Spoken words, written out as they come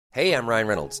Hey, I'm Ryan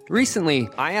Reynolds. Recently,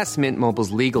 I asked Mint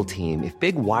Mobile's legal team if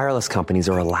big wireless companies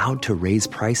are allowed to raise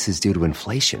prices due to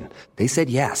inflation. They said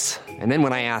yes. And then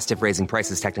when I asked if raising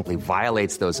prices technically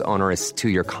violates those onerous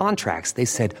two-year contracts, they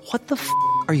said, "What the f***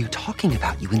 are you talking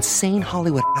about, you insane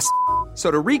Hollywood ass?" So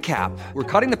to recap, we're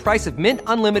cutting the price of Mint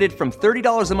Unlimited from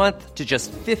 $30 a month to just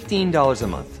 $15 a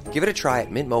month. Give it a try at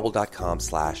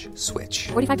mintmobile.com/switch.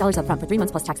 $45 up front for 3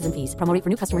 months plus taxes and fees. Promo rate for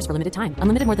new customers for limited time.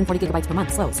 Unlimited more than 40 gigabytes per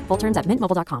month. Slows full terms at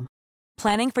mintmobile.com.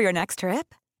 Planning for your next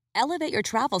trip? Elevate your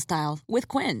travel style with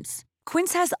Quince.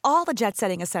 Quince has all the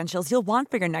jet-setting essentials you'll want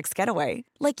for your next getaway,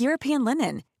 like European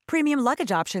linen, premium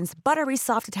luggage options, buttery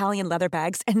soft Italian leather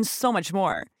bags, and so much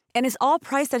more. And is all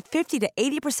priced at 50 to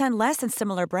 80% less than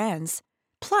similar brands.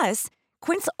 Plus,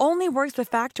 Quince only works with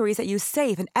factories that use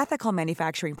safe and ethical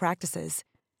manufacturing practices.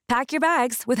 Pack your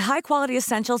bags with high-quality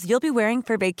essentials you'll be wearing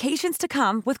for vacations to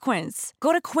come with Quince.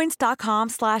 Go to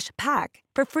quince.com/pack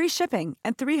for free shipping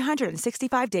and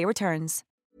 365-day returns.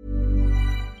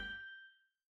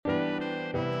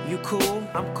 You cool,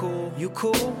 I'm cool. You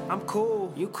cool, I'm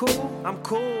cool. You cool, I'm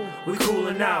cool. We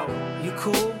coolin' out. You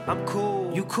cool, I'm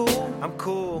cool. You cool, I'm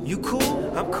cool. You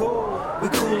cool, I'm cool. We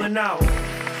coolin' out.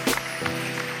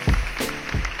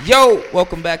 Yo,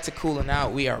 welcome back to Coolin'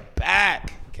 Out. We are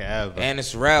back. Kev. And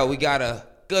it's Rel. We got a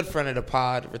good friend of the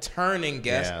pod, returning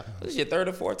guest. Yeah. This is your third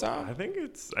or fourth time? I think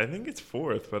it's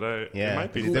fourth, but it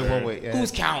might be Who's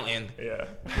counting? Yeah.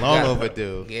 Long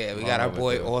overdue. Yeah, we got our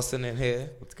boy Austin in here.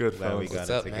 What's good, Glad we fellas? got What's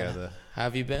it up, together. man? How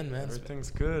have you been, man?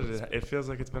 Everything's good. It feels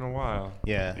like it's been a while.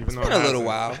 Yeah. Even though been a little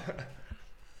while.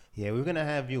 Yeah, we were gonna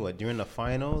have you during the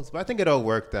finals, but I think it all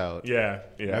worked out. Yeah.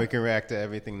 Now we can react to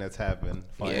everything that's happened.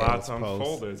 Yeah. Lots Post.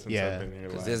 unfolded since I've been here.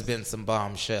 Because there's been some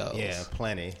bombshells. Yeah,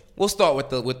 plenty. We'll start with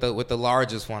the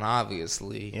largest one,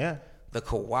 obviously. Yeah. The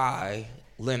Kawhi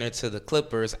Leonard to the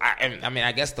Clippers. I mean,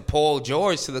 I guess the Paul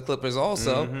George to the Clippers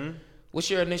also. Mm-hmm. What's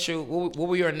your initial? What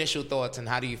were your initial thoughts, and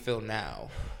how do you feel now?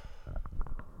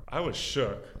 I was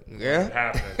shook. Yeah? When it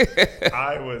happened.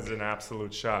 I was in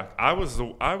absolute shock. I was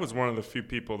one of the few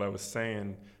people that was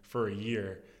saying for a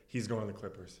year he's going to the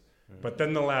Clippers. But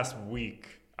then the last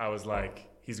week I was like,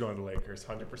 he's going to the Lakers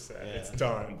 100%. Yeah. It's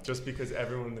done. Just because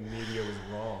everyone in the media was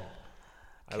wrong.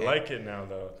 I like it now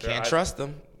though. Can't trust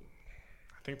them.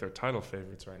 I think they're title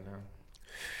favorites right now.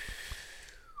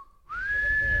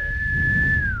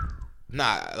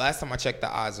 Nah, last time I checked, the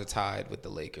odds are tied with the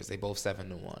Lakers. They both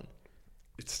 7-1.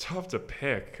 It's tough to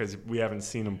pick because we haven't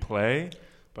seen him play,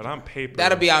 but on paper...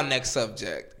 That'll be our next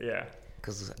subject. Yeah.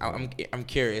 Because I'm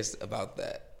curious about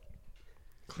that.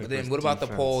 Clippers but then what about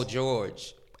defense. the Paul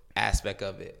George aspect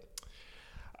of it?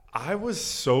 I was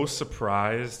so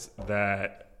surprised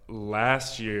that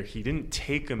last year he didn't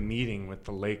take a meeting with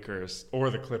the Lakers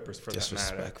or the Clippers for that matter.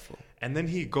 Disrespectful. And then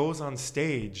he goes on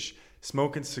stage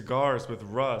smoking cigars with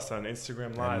Russ on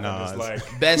Instagram Live and is like,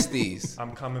 besties.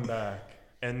 I'm coming back.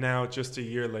 And now just a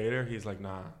year later, he's like,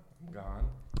 nah, I'm gone.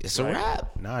 It's a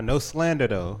wrap. Nah, no slander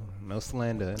though. No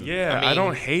slander. Yeah, I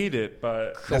don't hate it,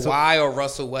 but Kawhi or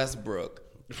Russell Westbrook?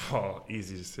 Oh,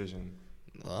 easy decision.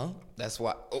 Well, that's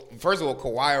why. First of all,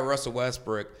 Kawhi or Russell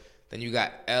Westbrook. Then you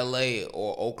got L.A.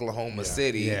 or Oklahoma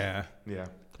City. Yeah. Yeah.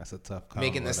 That's a tough call.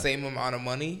 Making the same amount of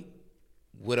money.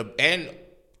 And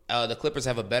the Clippers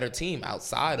have a better team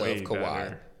outside Way of Kawhi.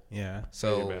 better. Yeah.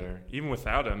 So Way better. Even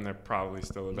without him, they're probably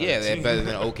still a better yeah, they're team. better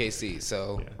than OKC.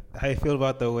 So How you feel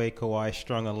about the way Kawhi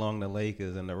strung along the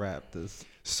Lakers and the Raptors?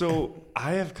 So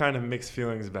I have kind of mixed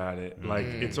feelings about it. Like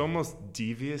it's almost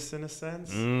devious in a sense,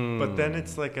 but then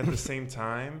it's like at the same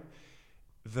time,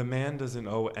 the man doesn't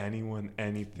owe anyone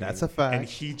anything. That's a fact. And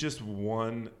he just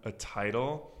won a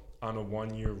title on a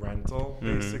 1-year rental,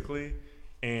 basically,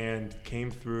 and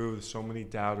came through so many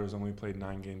doubters, only played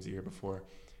 9 games a year before.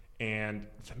 And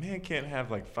the man can't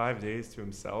have like 5 days to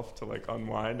himself to like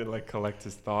unwind and like collect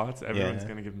his thoughts. Everyone's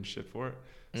going to give him shit for it.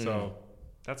 So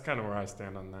that's kind of where I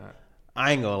stand on that.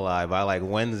 I ain't gonna lie, by like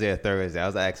Wednesday or Thursday, I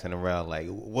was asking around like,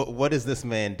 what is this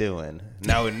man doing?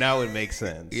 Now it makes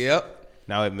sense. Yep.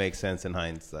 Now it makes sense in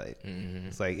hindsight.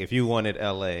 It's like if you wanted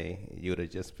LA, you would have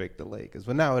just picked the Lakers.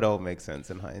 But now it all makes sense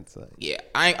in hindsight. Yeah,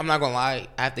 I'm not gonna lie.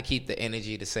 I have to keep the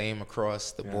energy the same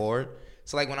across the board.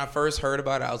 So like when I first heard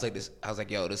about it, I was like,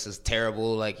 yo, this is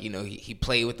terrible. Like, you know, he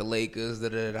played with the Lakers.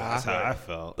 That's how I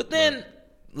felt. But then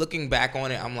looking back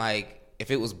on it, I'm like,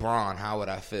 if it was Bron, how would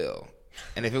I feel?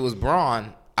 And if it was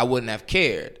Bron, I wouldn't have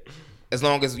cared. As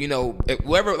long as, you know,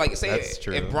 whoever, like, say,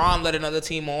 if Bron let another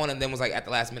team on and then was like, at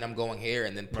the last minute, I'm going here,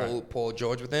 and then Paul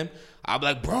George with him, I'd be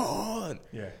like, Bron.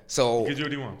 Yeah. So he can do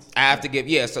what he wants. I have to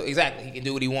give, so exactly, he can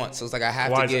do what he wants. So it's like I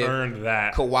have Kawhi's to give earned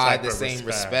that Kawhi the same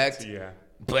respect. Yeah.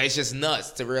 But it's just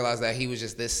nuts to realize that he was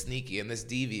just this sneaky and this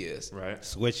devious. Right.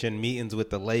 Switching meetings with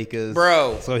the Lakers.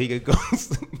 Bro. So he could go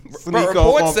sneak Bro, off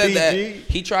reports on said PG.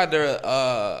 that he tried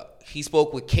to he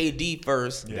spoke with KD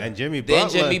first. Yeah. Then Jimmy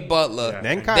Butler. Yeah.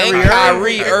 Then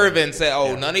Kyrie Irving said,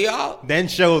 "Oh, none of y'all." Then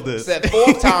shoulders. Said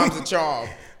 4 times the charm.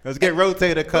 Let's get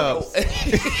rotator cuffs.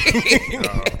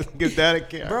 Give that a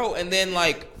care. Bro, and then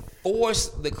like force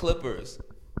the Clippers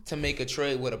to make a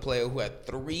trade with a player who had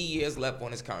 3 years left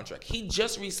on his contract. He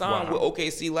just re-signed with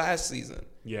OKC last season.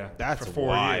 Yeah, that's for 4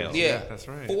 wild. years. Yeah, that's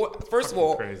right. First of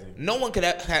all, crazy. No one could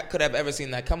have ever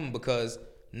seen that coming because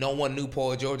no one knew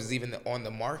Paul George was even on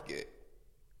the market.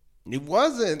 He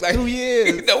wasn't. Like, 2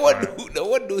 years. No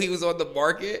one knew he was on the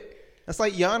market. That's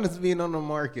like Giannis being on the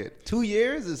market. 2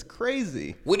 years is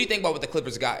crazy. What do you think about what the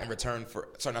Clippers got in return for?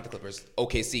 Sorry, not the Clippers.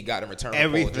 OKC got in return.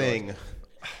 Everything. For Paul George.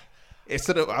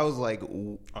 Instead of, I was like,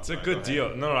 it's a good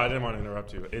deal. No, I didn't want to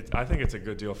interrupt you. I think it's a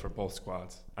good deal for both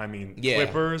squads. I mean,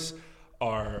 Clippers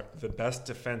are the best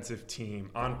defensive team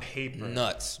on paper.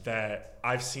 Nuts. That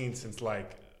I've seen since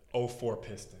like 04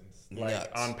 Pistons. Like Nuts.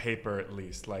 on paper at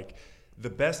least. Like the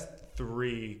best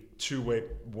 3 two-way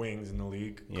wings in the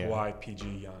league. Yeah. Kawhi, PG,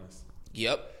 Giannis.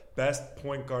 Yep. Best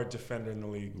point guard defender in the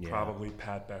league, probably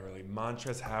Pat Beverly.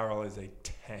 Montrezl Harrell is a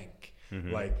tank.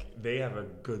 Mm-hmm. Like, they have a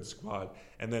good squad.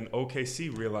 And then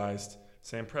OKC realized,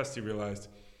 Sam Presti realized,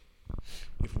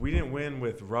 if we didn't win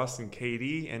with Russ and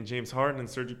KD and James Harden and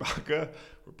Serge Ibaka,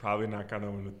 we're probably not going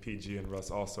to win with PG and Russ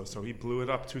also. So he blew it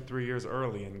up 2-3 years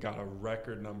early and got a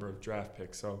record number of draft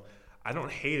picks. So I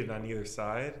don't hate it on either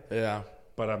side. Yeah.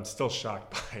 But I'm still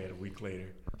shocked by it a week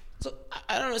later. So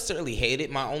I don't necessarily hate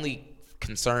it. My only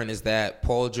concern is that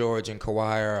Paul George and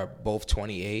Kawhi are both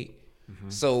 28. Mm-hmm.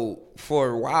 So for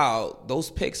a while, those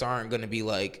picks aren't going to be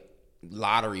like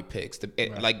lottery picks.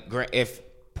 Like if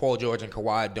Paul George and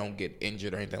Kawhi don't get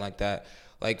injured or anything like that,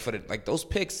 like for those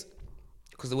picks,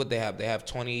 because what they have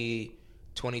 20,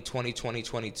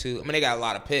 2022. I mean, they got a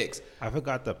lot of picks. I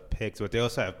forgot the picks, but they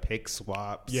also have pick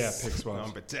swaps. Yeah, pick swaps.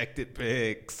 Unprotected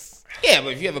picks. Yeah,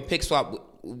 but if you have a pick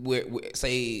swap where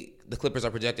say the Clippers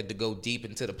are projected to go deep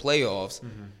into the playoffs,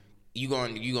 you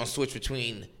gonna switch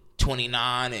between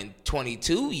 29 and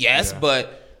 22? Yes,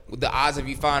 but with the odds of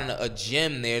you finding a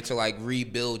gem there to like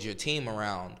rebuild your team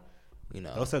around, you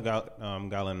know. Also got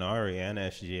Gallinari and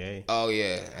SGA. Oh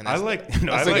yeah, and I like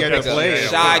that player.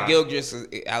 Shai Gilgeous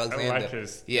Alexander. I like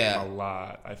his game a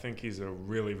lot. I think he's a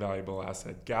really valuable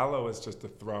asset. Gallo is just a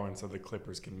throw-in so the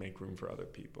Clippers can make room for other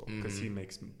people because he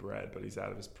makes bread, but he's out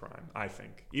of his prime, I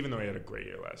think, even though he had a great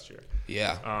year last year.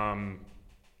 Yeah.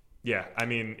 Yeah, I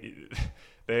mean,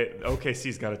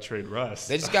 OKC's got to trade Russ.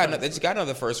 They just got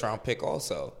another first-round pick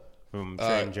also. From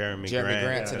Jeremy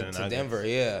Grant to Denver,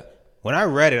 yeah. When I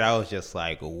read it, I was just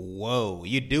like, whoa,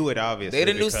 you do it, obviously. They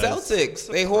didn't do Celtics.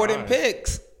 They hoarding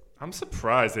picks. I'm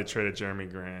surprised they traded Jeremy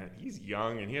Grant. He's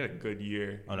young, and he had a good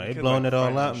year. Oh, no, they're blowing it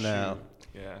all up now.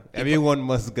 Yeah. Everyone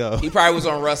must go. He probably was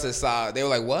on Russ's side. They were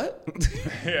like, what?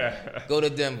 Yeah. Go to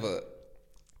Denver.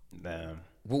 Damn.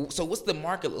 Well, so what's the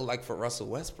market look like for Russell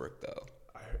Westbrook, though?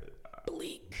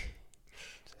 Bleak.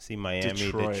 See Miami,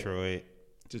 Detroit.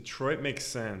 Detroit makes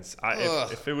sense.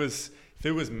 If it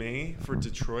was me for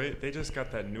Detroit, they just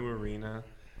got that new arena.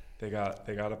 They got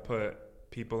to put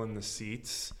people in the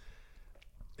seats.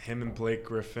 Him and Blake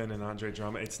Griffin and Andre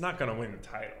Drummond. It's not going to win the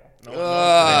title. No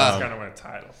one's going to win a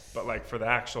title. But like for the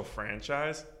actual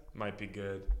franchise, might be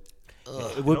good.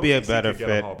 It would be a better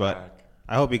fit, but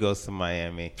I hope he goes to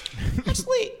Miami.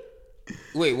 Actually,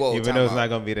 wait, whoa. Even though it's not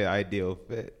going to be the ideal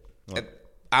fit.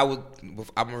 I'm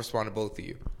gonna respond to both of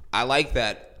you. I like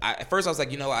that. At first, I was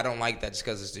like, I don't like that just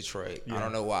because it's Detroit. Yeah. I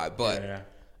don't know why, but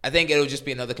I think it'll just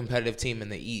be another competitive team in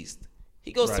the East.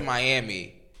 He goes to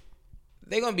Miami.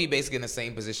 They're gonna be basically in the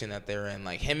same position that they're in.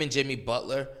 Like him and Jimmy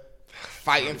Butler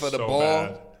fighting for the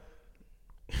ball.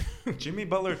 Jimmy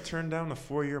Butler turned down a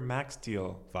 4-year max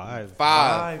deal.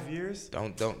 5 years.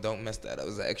 Don't mess that up. It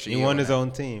was actually he won his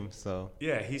own team, so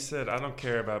yeah. He said, "I don't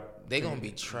care about." They're gonna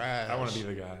be trash. I want to be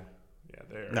the guy. Yeah,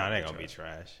 they're they're gonna be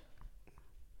trash.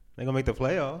 They're gonna make the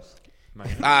playoffs.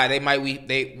 They might.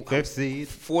 They 5th seed,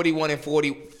 41 and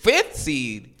 40, 5th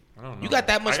seed. I don't know. You got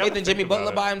that much faith in Jimmy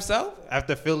Butler by himself?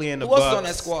 After Philly and the Bucks. Who Bucks else on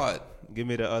that squad? Give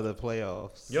me the other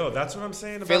playoffs. Yo, that's what I'm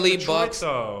saying about Philly, Detroit, Bucks.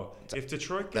 though. If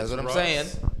Detroit gets that's what Russ, I'm saying.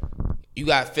 You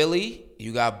got Philly.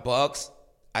 You got Bucks.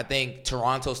 I think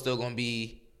Toronto's still gonna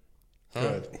be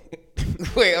good.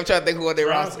 Wait, I'm trying to think who they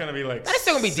Toronto's gonna be like. That's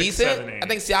still gonna be 6, decent. 7, 8. I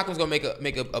think Siakam's gonna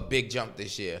make a big jump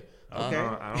this year. Okay.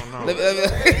 I don't know.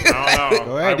 I don't know.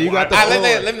 Go ahead. You got the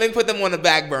let me put them on the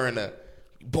back burner.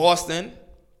 Boston.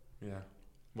 Yeah.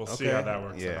 We'll see how that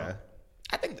works out.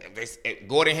 I think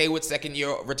Gordon Hayward, second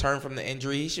year return from the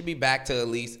injury, he should be back to at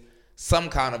least some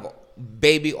kind of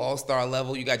baby all-star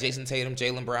level. You got Jason Tatum,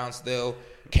 Jaylen Brown still,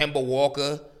 Kemba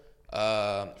Walker.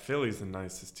 Philly's the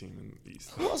nicest team in the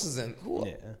East. Who else is in?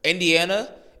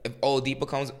 Indiana. If Oladipo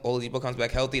comes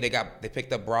back healthy, they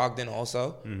picked up Brogdon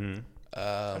also. Mm-hmm.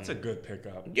 That's a good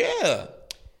pickup. Yeah.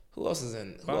 Who else is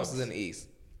in? Who else is in the East?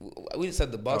 We just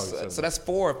said the Bucks. So that's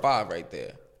 4 or 5 right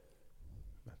there.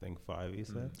 I think 5. You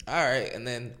said. All right, and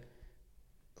then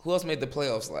who else made the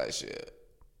playoffs last year?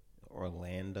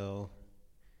 Orlando.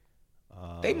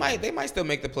 They might still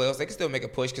make the playoffs. They can still make a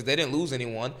push because they didn't lose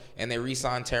anyone, and they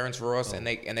re-signed Terrence Ross, and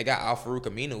they got Al-Farouq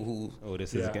Aminu, who. Oh,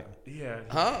 this is good. Yeah.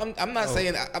 Huh? I'm not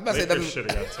saying. I'm not saying that. They should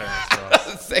have got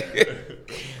Terrence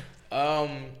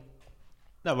Ross.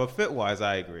 No, but fit-wise,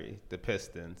 I agree. The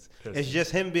Pistons. It's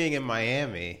just him being in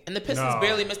Miami. And the Pistons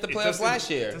barely missed the playoffs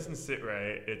last year. It doesn't sit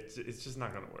right. It's just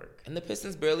not going to work. And the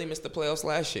Pistons barely missed the playoffs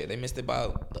last year. They missed it by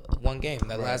one game,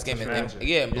 that last game.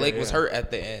 And Blake was hurt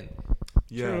at the end.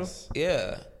 Yes. True.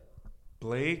 Yeah.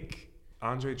 Blake,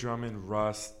 Andre Drummond,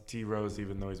 Russ, D Rose,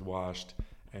 even though he's washed,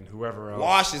 and whoever else.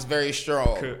 Wash is very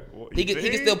strong. He can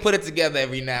still put it together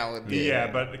every now and then. Yeah,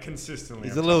 but consistently.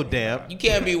 He's a little damp. You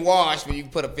can't be washed when you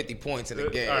put up 50 points in a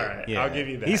game. All right, I'll give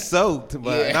you that. He's soaked,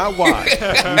 but not washed.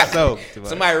 He's soaked. But.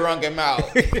 Somebody wrung him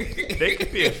out. They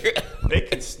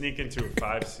could sneak into a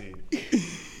 5 seed.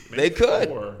 They could.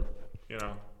 4,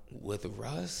 With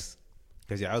Russ.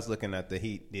 Because, I was looking at the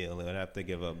Heat deal. They would have to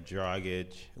give up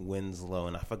Dragic, Winslow,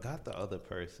 and I forgot the other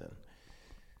person.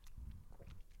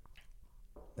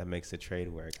 That makes the trade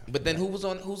work. But then who's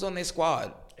on their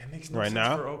squad? It makes no sense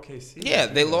for OKC. Yeah,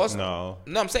 they lost. No,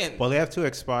 I'm saying. Well, they have 2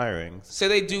 expiring. So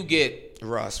they do get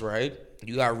Russ, right?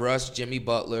 You got Russ, Jimmy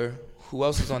Butler. Who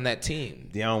else is on that team?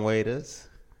 Deion Waiters.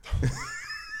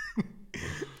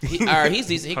 He put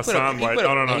up.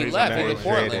 He left in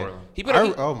Portland. He put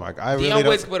up. Oh my God! I Deion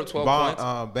Waiters put up 12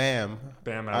 points. Bam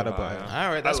Adebayo. All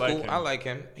right, that's cool. I like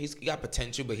him. He's got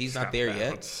potential, but he's not there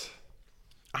yet.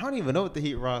 I don't even know what the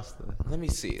Heat roster. Let me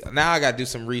see. Now I got to do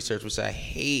some research, which I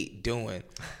hate doing.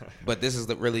 But this is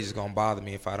really just going to bother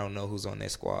me if I don't know who's on their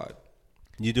squad.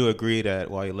 You do agree that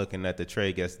while you're looking at the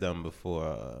trade gets done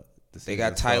before the season they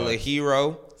got Tyler starts.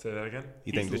 Hero. Say that again?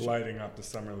 He's lighting up the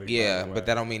summer league. Yeah, but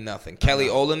that don't mean nothing. Kelly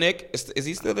Olynyk, is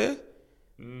he still there?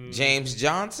 James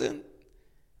Johnson.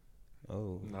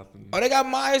 Oh, nothing. Oh, they got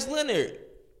Myers Leonard.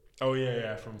 Oh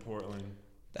yeah, from Portland.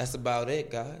 That's about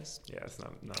it, guys. Yeah, it's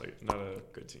not a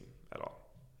good team at all.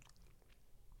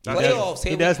 Playoffs.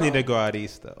 He does need to go out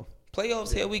east though.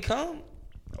 Playoffs, here we come.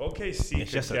 OKC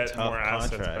could get more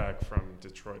assets back from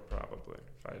Detroit, probably.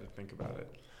 If I had to think about it,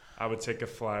 I would take a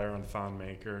flyer on Thon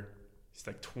Maker. He's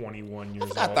like 21 years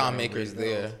old. I forgot Thon Maker's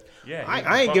there. Yeah,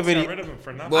 I ain't giving rid of him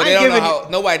for nothing. Well, they don't know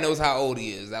nobody knows how old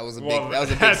he is. That was a big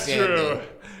scandal. True.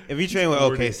 If you train with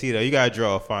OKC though, you gotta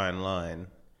draw a fine line.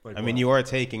 You are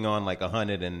taking on like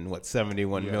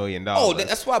 $171 million. Oh,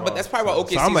 that's why. But that's probably why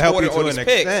OKC's so I'm gonna help you all to these an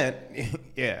picks. extent.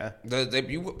 Yeah.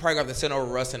 You probably have to send over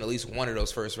Russ in at least one of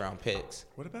those first round picks.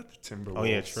 What about the Timberwolves? Oh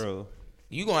yeah, true.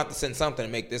 You gonna have to send something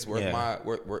to make this worth my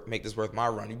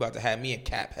run. You about to have me in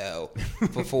cap hell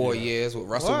for 4 years with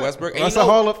Russell Westbrook. And That's a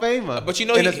Hall of Famer. But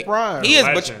in his prime. He is.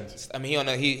 But I mean,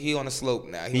 he on the slope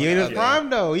now. He in his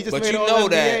prime though. He just made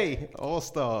All-NBA,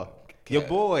 All-Star. Your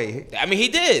boy. I mean, he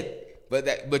did.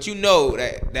 But you know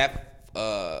that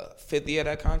 5th year of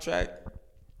that contract,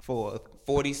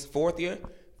 fourth year,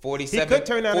 47. He could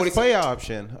turn down his play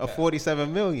option of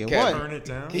 $47 million. What? Turn it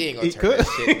down. He ain't gonna turn that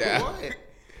shit down.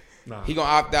 Nah. He gonna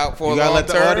opt out for a long term. You gotta let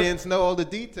the audience know all the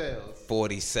details.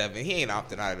 47. He ain't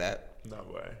opting out of that. No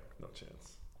way. No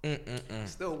chance.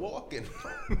 Still walking.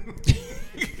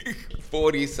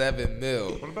 47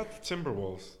 mil. What about the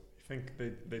Timberwolves? You think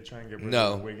they try and get rid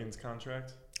of the Wiggins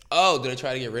contract? Oh, do they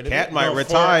try to get rid of it? Cat might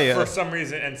retire for some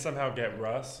reason and somehow get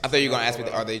Russ. I thought you were gonna ask me,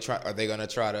 are they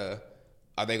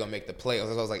gonna make the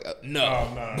playoffs? I was like, no.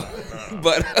 Oh, no.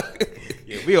 But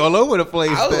yeah, we all over the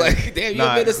place. I was like, damn, you're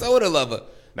a Minnesota lover.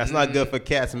 That's not good for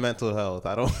Cat's mental health.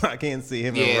 I can't see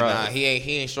him in Russ. He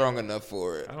ain't strong enough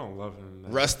for it. I don't love him.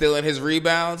 Russ still in his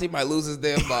rebounds. He might lose his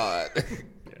damn bod. Yeah,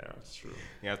 that's true.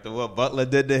 After what Butler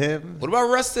did to him. What about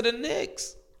Russ to the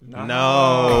Knicks?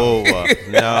 No.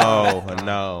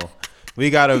 We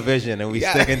got a vision and we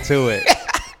sticking to it.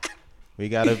 We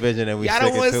got a vision and we sticking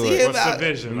to it. What's the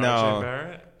vision? No. RJ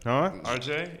Barrett? Huh?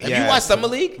 RJ? Have you watched Summer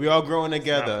League? We all growing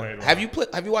together. Have you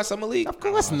watched Summer League? Of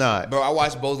course not. Bro, I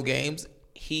watched both games.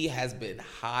 He has been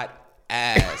hot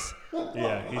ass.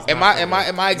 Yeah, he's am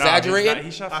I exaggerating? No, he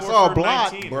shot 4 I saw a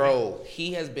block, 19, bro.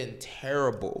 He has been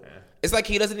terrible. Yeah. It's like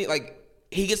he doesn't need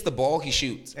he gets the ball, he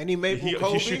shoots. And he made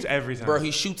Kobe? He shoots every time. Bro,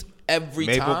 he shoots every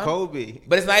Maple time. Kobe.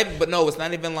 But it's not even. But no, it's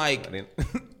not even like.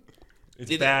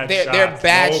 It's bad they're shots.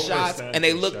 bad Low shots, and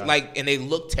they percentage look shots. like and they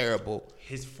look terrible.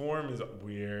 His form is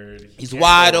weird. He's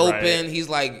wide open. Right. He's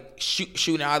like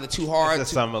shooting either too hard.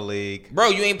 It's a summer league. Bro,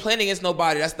 you ain't playing against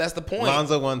nobody. That's the point.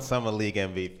 Lonzo won summer league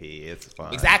MVP. It's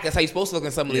fine. Exactly. That's how you're supposed to look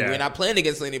in summer league. You're not playing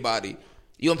against anybody.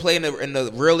 You don't play in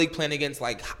the real league playing against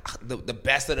like the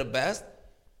best of the best.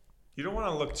 You don't want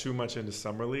to look too much into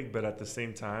summer league, but at the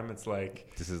same time, it's like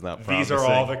This is not these are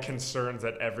promising. all the concerns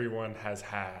that everyone has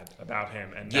had about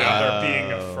him, and now they're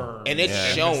being affirmed. And it's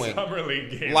in showing. the summer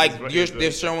league games. Like is what they're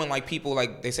doing. showing like people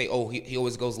like they say, oh, he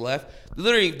always goes left.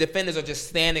 Literally, defenders are just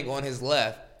standing on his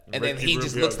left, and then Ricky he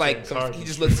just Rubio, looks like James Harden. he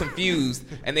just looks confused,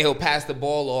 and then he'll pass the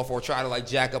ball off or try to like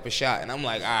jack up a shot. And I'm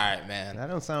like, all right, man. That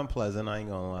don't sound pleasant. I ain't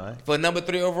gonna lie. For a number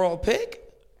 3 overall pick,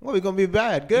 Well, we gonna be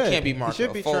bad. Good. you can't be He marking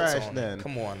should be faults trash on him. then.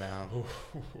 Come on now.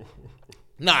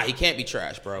 Nah, he can't be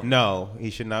trash, bro. No,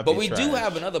 he should not. But be we trash. do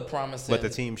have another promising. But the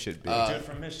team should be. Dude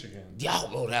from Michigan.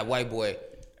 Yo, that white boy.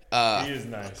 He is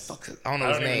nice. I don't know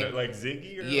his name. Even know, like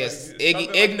Ziggy or Yes, like, Iggy,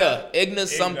 something like Igna that?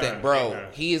 something, bro.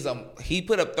 Igna. He is he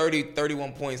put up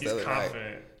 31 points He's the other night.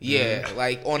 confident. Yeah,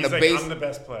 like on He's the like, base, I'm the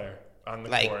best player on the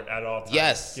Like, court at all times.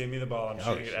 yes. Give me the ball. I'm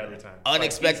shooting it every time.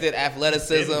 unexpected Like,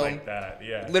 athleticism. he's like that.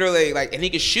 Yeah. Literally, like, and he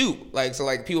can shoot. Like, so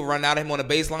like people run out of him on the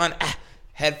baseline,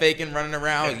 head faking, running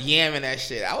around, yamming that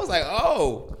shit. I was like,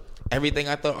 oh, everything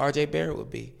I thought RJ Barrett would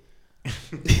be.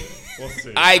 We'll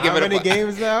see. I give How it many a,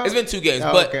 games now? It's been 2 games,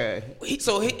 Oh, but okay.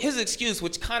 so his excuse,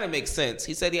 which kind of makes sense.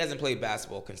 He said he hasn't played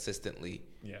basketball consistently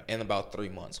in about 3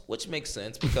 months, which makes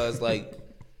sense because like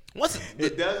once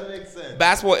It does make sense.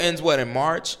 basketball ends what in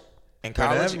March in For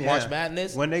college, them, March yeah.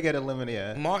 Madness. When they get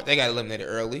eliminated. March they got eliminated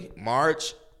early,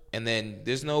 March, and then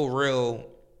there's no real.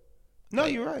 No,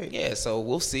 you're right. Yeah, so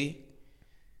we'll see.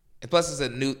 And plus, the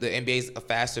NBA's a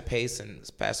faster pace and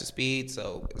faster speed,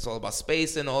 so it's all about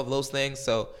space and all of those things.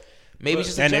 So maybe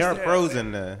just And they are adjust it.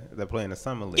 frozen. They're playing the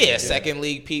summer league. Yeah, second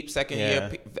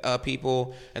year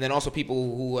people, and then also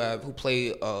people who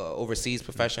play overseas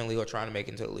professionally or trying to make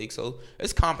it into the league. So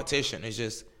it's competition. It's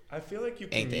just I feel like you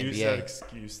can Ain't the use NBA. that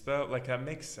excuse though. Like that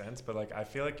makes sense, but like I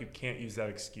feel like you can't use that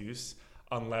excuse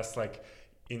unless like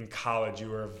in college you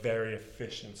were a very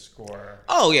efficient scorer.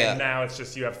 Oh, yeah. And now it's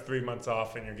just you have 3 months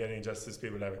off and you're getting adjusted to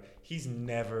speed, whatever. He's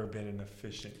never been an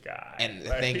efficient guy. and the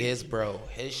Like, thing is, bro,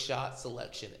 his shot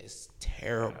selection is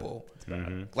terrible. it's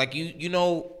bad. Like you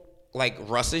know, like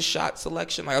Russ's shot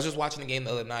selection. Like I was just watching the game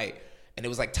the other night, and it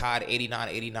was like tied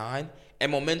 89-89,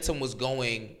 and momentum was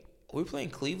going. Were we playing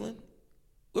Cleveland?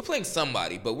 We were playing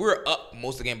somebody, but we were up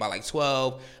most of the game by like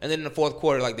 12, and then in the fourth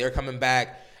quarter, like they're coming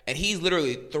back, and he's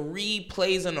literally 3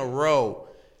 plays in a row.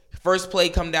 First play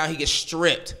come down, he gets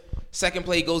stripped. Second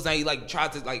play he goes down, he like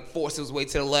tries to like force his way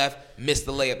to the left, missed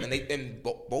the layup, and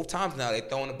both times now they're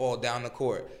throwing the ball down the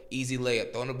court, easy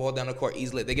layup, throwing the ball down the court,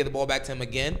 easy layup. They get the ball back to him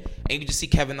again, and you can just see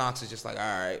Kevin Knox is just like, all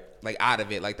right, like out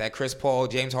of it, like that Chris Paul,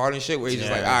 James Harden shit, where he's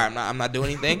just like, all right, I'm not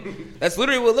doing anything. That's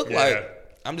literally what it looked like.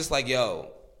 I'm just like,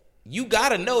 yo, you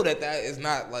gotta know that is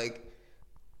not like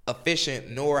efficient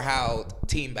nor how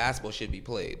team basketball should be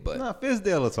played. But No,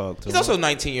 Fizdale will talk to him. he's also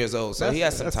 19 years old, so he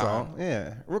has some That's time. all.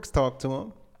 Yeah, Rooks talk to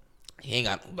him. He ain't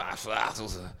got.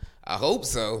 I hope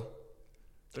so.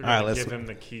 They're All right, gonna let's- give him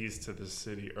the keys to the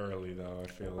city early, though. I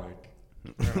feel like.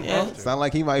 Yeah. Sound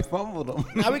like he might fumble them.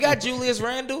 Now we got Julius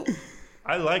Randle.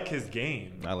 I like his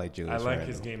game. I like Julius I like Randle.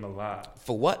 his game a lot.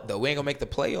 For what though? We ain't gonna make the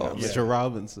playoffs. Mitchell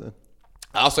Robinson.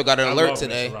 I also got an I alert love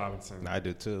today. Mitchell Robinson. I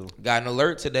do too. Got an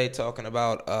alert today talking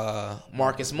about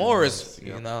Marcus Morris.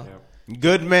 You know,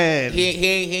 Good man. he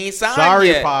ain't signed Sorry,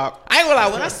 yet. Pop. I ain't gonna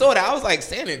lie. When I saw that, I was like,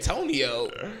 San Antonio.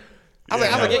 I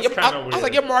was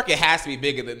like, your market has to be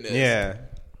bigger than this. Yeah.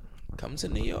 Come to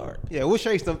New York. Yeah, we'll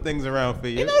shake some things around for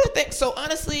you. You know the thing. So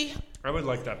honestly, I would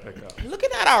like that pickup. looking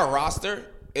at our roster,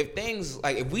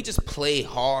 if we just play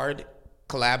hard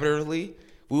collaboratively,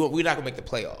 we're not gonna make the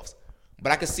playoffs.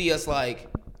 But I could see us like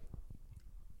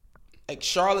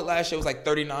Charlotte last year was like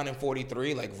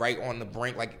 39-43, like right on the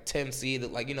brink, like 10 seed,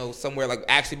 like somewhere like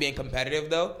actually being competitive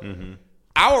though. Mm-hmm.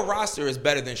 Our roster is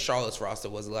better than Charlotte's roster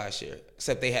was last year,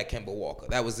 except they had Kemba Walker.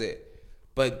 That was it.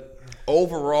 But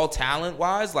overall talent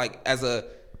wise, like as a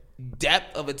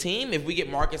depth of a team, if we get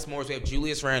Marcus Morris, we have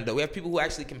Julius Randle, we have people who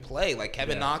actually can play, like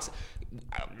Kevin Knox.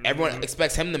 Everyone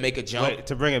expects him to make a jump. Wait,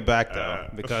 to bring it back though,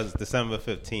 because December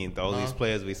 15th, all these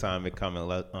players we signed become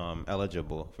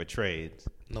eligible for trades.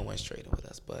 No one's trading with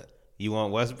us, but You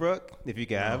want Westbrook if you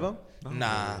can have him?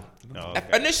 nah. Oh,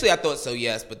 okay. Initially, I thought so,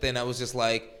 yes, but then I was just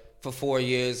like, for 4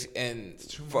 years, and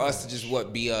for us to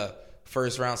just be a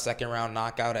first round, second round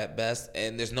knockout at best,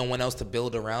 and there's no one else to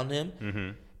build around him. Mm-hmm.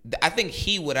 I think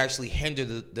he would actually hinder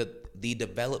the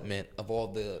development of all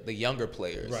the younger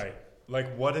players. Right.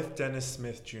 Like, what if Dennis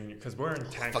Smith Jr. Because we're in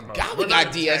tank mode. Forgot we got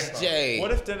DSJ.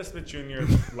 What if Dennis Smith Jr.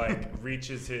 like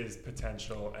reaches his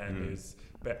potential and is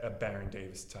a Baron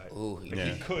Davis type? Ooh,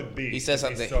 He could be. He said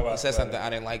something. He said something I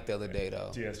didn't like the other day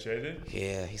though. DSJ did?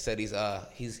 Yeah, he said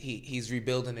he's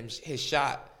rebuilding his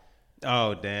shot.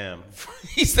 Oh damn!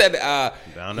 He said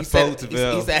down to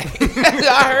Folksville. He said,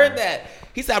 I heard that.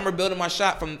 He said I'm rebuilding my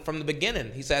shot from the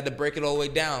beginning. He said I had to break it all the way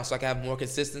down so I can have more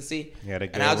consistency.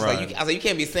 And I was like, you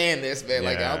can't be saying this, man.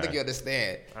 Like I don't think you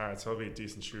understand. All right, so he'll be a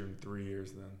decent shooter in 3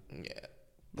 years then. Yeah,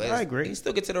 but I agree. He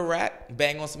still get to the rack,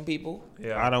 bang on some people.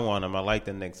 Yeah, I don't want him. I like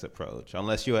the Knicks approach.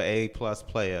 Unless you're an A+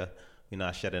 player, you're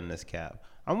not shedding this cap.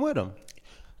 I'm with him.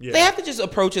 Yeah. They have to just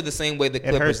approach it the same way the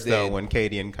Clippers did. It hurts though when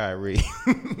KD and Kyrie.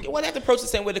 Well, they have to approach the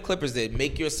same way the Clippers did.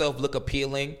 Make yourself look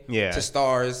appealing to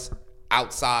stars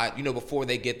outside. Before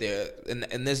they get there.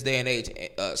 In this day and age,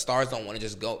 stars don't want to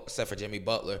just go, except for Jimmy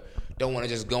Butler, don't want to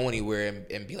just go anywhere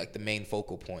and be like the main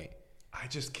focal point. I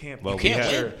just can't.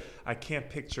 I can't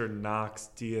picture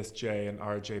Knox, DSJ, and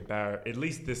RJ Barrett, at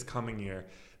least this coming year,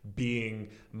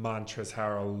 being Montrezl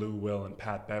Harrell, Lou Will, and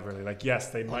Pat Beverly. Like, yes,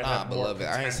 they might have more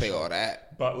potential. I didn't say all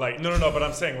that. But no. But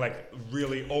I'm saying like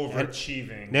really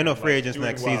overachieving. They're no free agents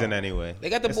next season anyway. They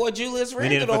got the boy Julius Randle. We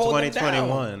need it to for hold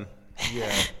 2021.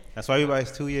 Yeah, that's why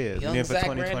everybody's 2 years. Young we need it for Zach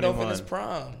 2021. Randolph in his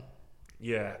prime.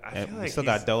 Yeah, I feel like we still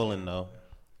got Dolan though.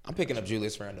 I'm picking up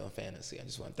Julius Randle in fantasy. I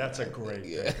just want. That's a great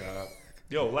pickup.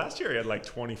 Yo, last year he had like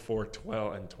 24,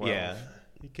 12, and 12. Yeah,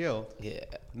 he killed. Yeah,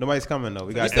 nobody's coming though.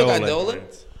 We still got Dolan.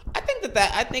 I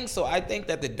think so. I think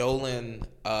that the Dolan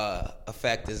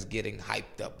effect is getting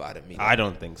hyped up by the media. I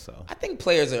don't think so. I think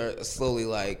players are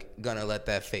slowly gonna let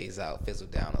that fizzle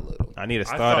down a little. I need a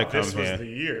star to come here. This was the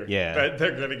year. Yeah, that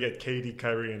they're gonna get KD,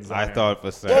 Kyrie, and Zion. I thought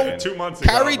for certain. Well, 2 months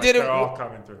ago, Kyrie didn't. They're all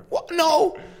coming through. Well,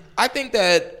 no, I think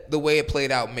that the way it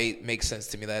played out makes sense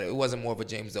to me. That it wasn't more of a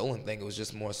James Dolan thing. It was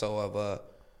just more so of a.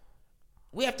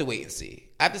 We have to wait and see.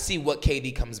 I have to see what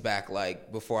KD comes back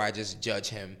like before I just judge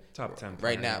him. Top 10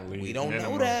 right now. We don't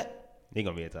know that. He's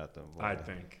gonna be a top 10. I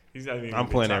think. I'm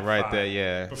putting it right there.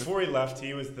 Yeah. Before he left,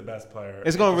 he was the best player.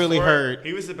 It's gonna really hurt.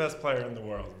 He was the best player in the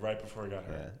world right before he got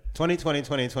hurt.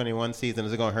 2020-2021 season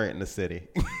is gonna hurt in the city.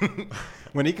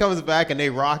 When he comes back and they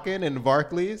rocking in the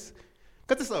Barclays,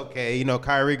 because it's okay.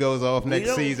 Kyrie goes off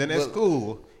next season. It's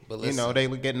cool. But listen, they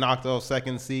would get knocked off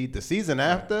second seed. The season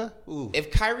after,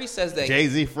 if Kyrie says that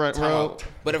Jay-Z front row,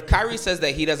 but if Kyrie says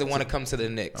that he doesn't want to come to the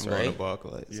Knicks, I'm right? going to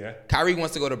Barclays. Yeah. Kyrie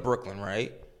wants to go to Brooklyn,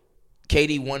 right?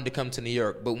 KD wanted to come to New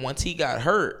York, but once he got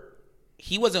hurt,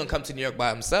 he wasn't going to come to New York by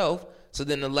himself. So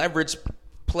then the leverage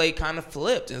play kind of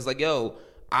flipped. And it's like, yo,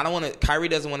 I don't want to. Kyrie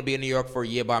doesn't want to be in New York for a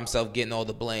year by himself, getting all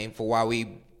the blame for why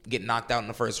we get knocked out in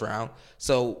the first round.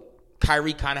 So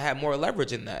Kyrie kind of had more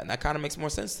leverage in that, and that kind of makes more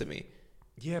sense to me.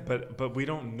 Yeah, but we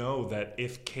don't know that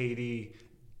if KD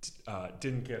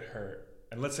didn't get hurt,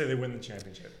 and let's say they win the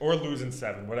championship or lose in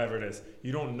 7, whatever it is,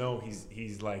 you don't know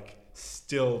he's like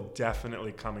still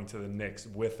definitely coming to the Knicks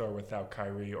with or without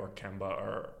Kyrie or Kemba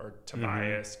or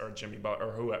Tobias or Jimmy Butler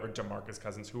or whoever, DeMarcus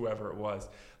Cousins, whoever it was.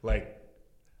 Like,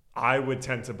 I would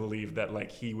tend to believe that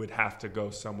like he would have to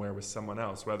go somewhere with someone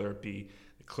else, whether it be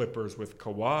the Clippers with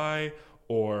Kawhi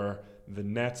or the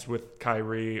Nets with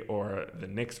Kyrie or the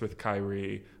Knicks with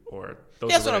Kyrie or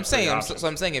those. That's what I'm saying. So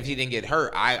I'm saying if he didn't get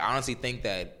hurt, I honestly think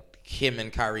that him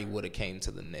and Kyrie would have came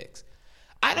to the Knicks.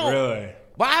 I don't really,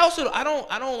 but I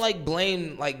don't like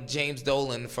blame like James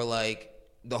Dolan for like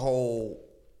the whole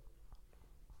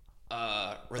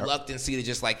reluctancy to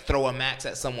just like throw a max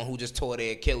at someone who just tore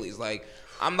their Achilles. Like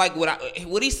I'm like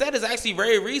what he said is actually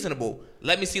very reasonable.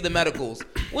 Let me see the medicals.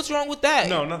 What's wrong with that?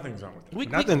 No, nothing's wrong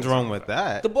with that. Nothing's wrong with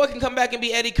that. The boy can come back and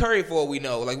be Eddie Curry for all we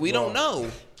know. Like we don't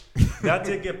know. That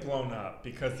did get blown up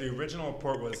because the original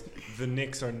report was the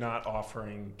Knicks are not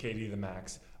offering KD the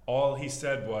max. All he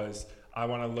said was, I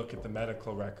want to look at the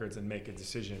medical records and make a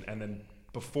decision. And then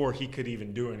before he could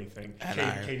even do anything,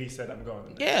 KD said, I'm going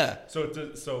to the Knicks. Yeah.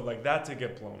 So like that did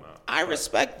get blown up. I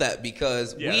respect that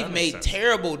because we've made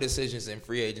terrible decisions in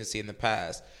free agency in the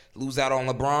past. Lose out on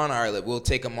LeBron, all right, we'll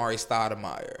take Amari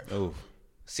Stoudemire. Oof.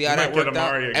 See how that worked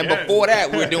out? And before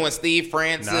that, we're doing Steve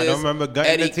Francis, I don't remember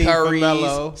Eddie the team Curry,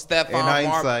 Melo, Stephon in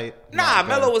hindsight. Nah,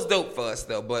 Melo was dope for us,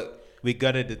 though. But we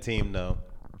gutted the team, though,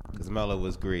 because Melo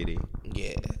was greedy.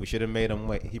 Yeah. We should have made him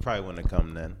wait. He probably wouldn't have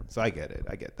come then. So I get it.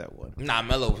 I get that one. Nah,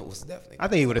 Melo was definitely. I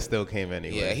think he would have still came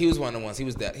anyway. Yeah, he was one of the ones. He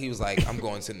was like, I'm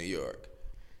going to New York.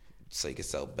 So he could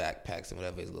sell backpacks and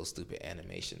whatever his little stupid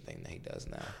animation thing that he does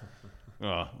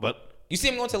now. But you see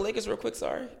him going to the Lakers real quick,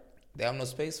 sorry? They have no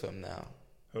space for him now.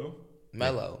 Who?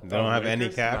 Melo. They don't have any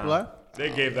cap left? They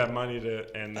gave that money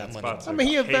to and that spot. I mean,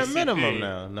 he a vet minimum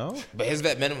now, no? But his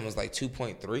vet minimum was like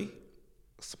 2.3.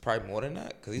 It's probably more than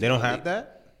that. They don't have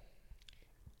that?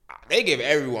 They gave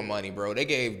everyone money, bro. They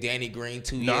gave Danny Green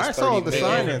 2 years. No, I saw the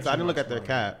signings. I didn't look at their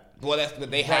cap. Well,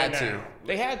 they had to.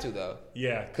 They had to though.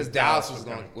 Yeah, because Dallas was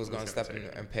going to step in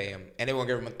and pay him, and they won't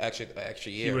give him an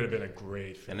extra year. He would have been a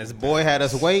great fit. And his boy had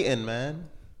us waiting, man.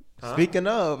 Speaking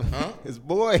of, his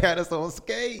boy had us on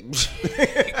skate.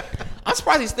 I'm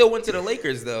surprised he still went to the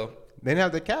Lakers though. They didn't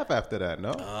have the cap after that,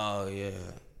 no? Oh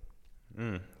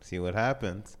yeah. See what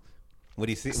happens. What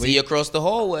do you see? See you across the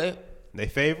hallway. They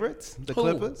favorites, the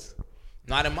Clippers.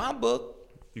 Not in my book.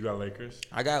 You got Lakers.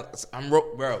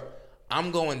 Bro.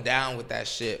 I'm going down with that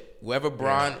shit. Whoever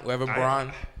Braun,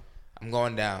 I'm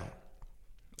going down.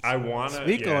 I wanna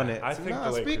speak on it. I think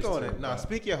speak on it. No,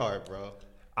 speak your heart, bro.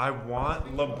 I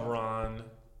want LeBron.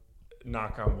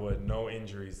 Knock on wood, no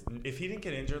injuries. If he didn't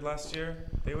get injured last year,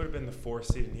 they would have been the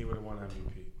 4th seed and he would have won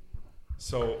MVP.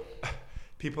 So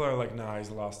people are like, nah,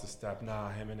 he's lost a step. Nah,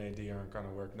 him and AD aren't going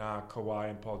to work. Nah, Kawhi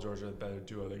and Paul George are the better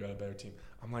duo. They got a better team.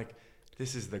 I'm like,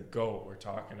 this is the GOAT we're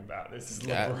talking about. This is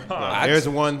LeBron. There's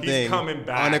one thing. He's coming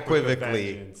back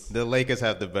unequivocally. The Lakers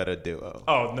have the better duo.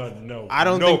 Oh, no.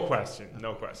 No question.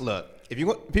 Look,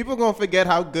 people are going to forget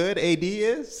how good AD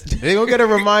is. They're going to get a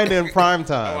reminder in prime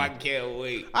time. Oh, I can't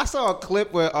wait. I saw a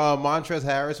clip where Montrezl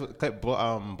Harris was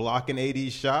blocking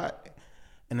AD's shot.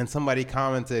 And then somebody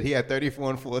commented he had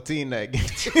 34 and 14 that game.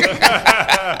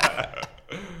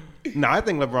 No, I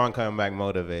think LeBron coming back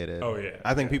motivated. Oh, yeah.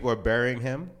 I think people are burying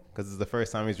him because it's the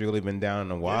first time he's really been down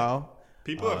in a while.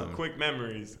 People have quick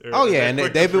memories.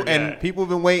 And people have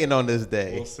been waiting on this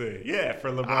day. We'll see. Yeah,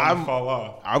 for LeBron to fall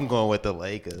off. I'm going with the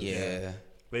Lakers. Yeah. Man.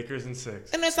 Lakers in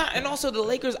 6. And also the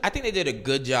Lakers, I think they did a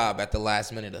good job at the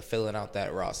last minute of filling out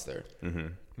that roster. Mm-hmm.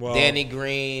 Well, Danny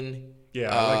Green.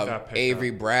 Yeah, I like that pick.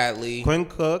 Avery Bradley. Quinn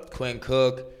Cook.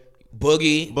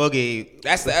 Boogie.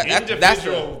 That's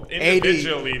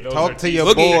individually. Those talk are to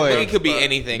your boy. Boogie could be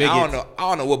anything. I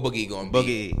don't know what Boogie going to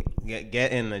be. Boogie,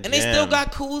 get in the and gym. They still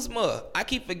got Kuzma. I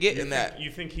keep forgetting that.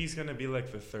 You think he's going to be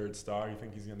like the 3rd star? You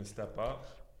think he's going to step up?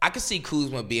 I could see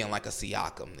Kuzma being like a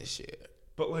Siakam this year.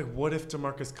 But like, what if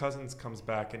DeMarcus Cousins comes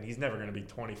back and he's never going to be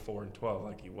 24 and 12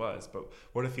 like he was? But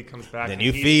what if he comes back? Then and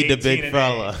you feed the big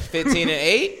fella. 15 and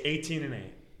 8. 18 and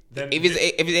 8. Then if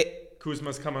he's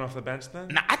Kuzma's coming off the bench then?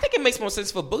 Nah, I think it makes more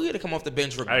sense for Boogie to come off the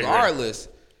bench regardless.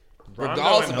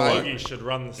 Regardless of Boogie should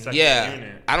run the second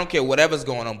unit. I don't care whatever's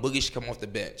going on. Boogie should come off the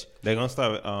bench. They're gonna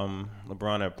start with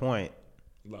LeBron at point.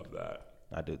 Love that.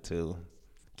 I do too.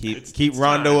 Keep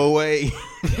Rondo away.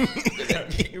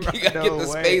 You gotta get the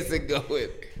spacing going.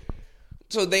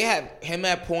 So they have him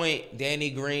at point,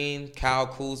 Danny Green, Kyle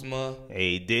Kuzma,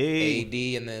 AD,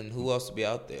 and then who else to be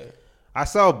out there? I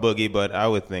saw Boogie, but I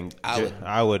would think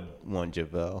I would want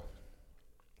JaVale.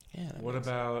 Yeah. What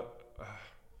about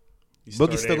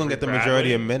Boogie's still gonna get the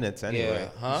majority of minutes anyway.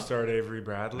 Yeah. Huh? You start Avery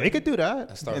Bradley. They could do that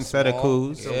instead of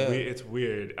Kuz. Yeah. It's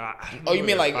weird. You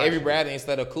mean like Avery Bradley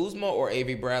instead of Kuzma, or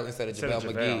Avery Bradley instead of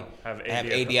JaVale McGee? Have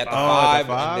AD at the 5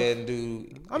 and then do.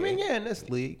 I mean, in this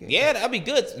league. Yeah, that'd be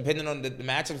good depending on the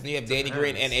matchups. And you have Danny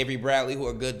Green and Avery Bradley who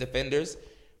are good defenders.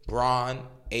 Bron,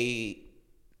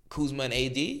 Kuzma, and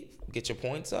AD. Get your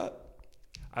points up.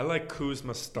 I like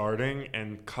Kuzma starting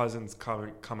and Cousins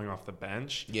coming off the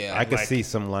bench. Yeah, I could see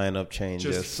some lineup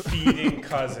changes. Just feeding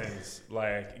Cousins,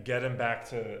 like get him back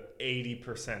to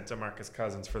 80% DeMarcus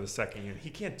Cousins for the second unit. He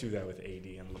can't do that with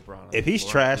AD and LeBron. If he's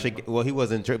trash, well, he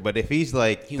wasn't. But if he's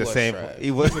like the same,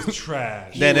 he was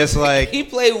trash. Then it's like he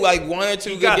played like 1 or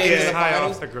 2 good games in the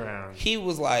finals. Off the ground. He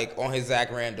was like on his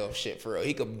Zach Randolph shit for real.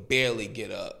 He could barely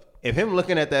get up. If him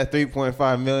looking at that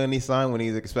 $3.5 million he signed when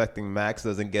he's expecting max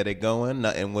doesn't get it going,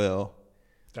 nothing will.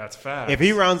 That's fast. If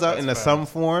he rounds out into some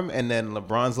form and then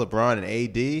LeBron's LeBron and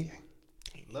AD,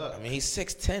 look, I mean he's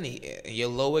 6'10". Your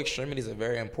lower extremities are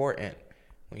very important.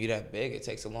 When you're that big, it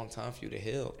takes a long time for you to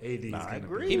heal. I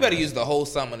agree. He better use the whole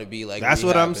summer to be like. That's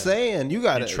what I'm saying. You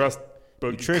got to trust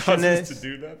Cousins to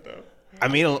do that though. I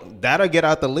mean, that'll get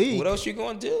out the league. What else you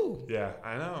gonna do? Yeah,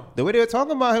 I know. The way they were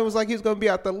talking about him was like he was gonna be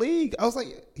out the league. I was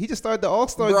like, he just started the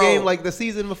All-Star game like the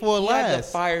season before last. He had to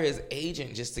fire his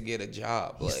agent just to get a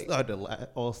job. He started the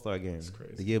All-Star game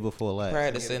the year before last.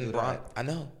 Practicing, I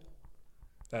know.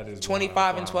 That is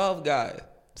 25 and 12 guy.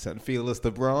 St. Felix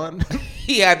to Braun.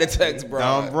 He had to text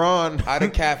Braun. Don Braun. How the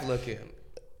calf looking?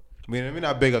 I mean, let me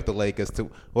not big up the Lakers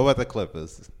too. What about the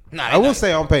Clippers? I will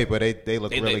say on paper they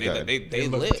look really good. They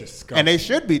look disgusting. And they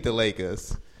should beat the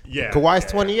Lakers. Yeah. Kawhi's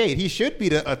 28. He should be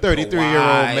a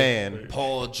 33-year-old man.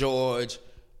 Paul George,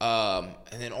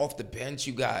 And then off the bench,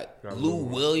 you got Lou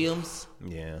Williams.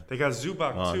 Yeah. They got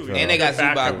Zubac, too. And they got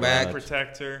Zubac back.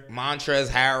 Protector. Montrezl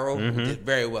Harrell, who did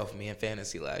very well for me in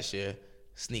fantasy last year.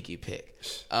 Sneaky pick.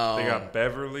 They got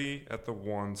Beverly at the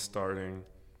 1 starting.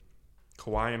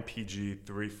 Kawhi and PG,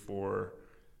 3-4.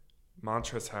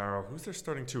 Montrezl Harrell. Who's their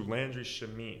starting 2? Landry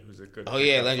Shamet, who's a good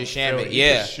Landry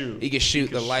Shamet. He can shoot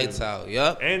the lights out.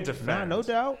 Yep. And defend. No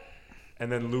doubt.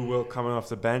 And then Lou Will coming off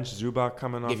the bench. Zubac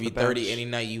coming off the bench. Give you 30 any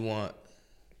night you want.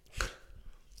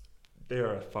 They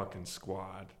are a fucking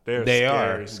squad. They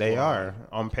are.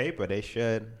 On paper, they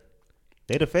should.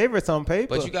 They the favorites on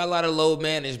paper. But you got a lot of low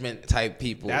management type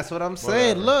people. That's what I'm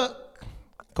saying. Look,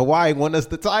 Kawhi won us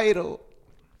the title.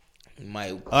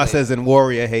 Us as in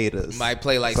Warrior haters. Might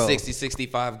play like 60,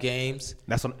 65 games.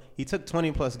 That's what he took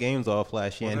 20+ games off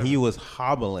last year, and he was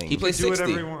hobbling. He played 60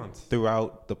 whatever he wants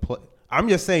throughout the play. I'm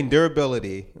just saying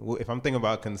durability. If I'm thinking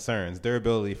about concerns,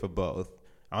 durability for both.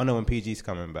 I don't know when PG's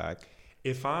coming back.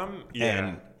 If I'm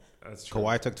that's true.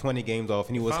 Kawhi took 20 games off,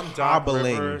 and he was I'm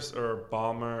hobbling. Doc Rivers or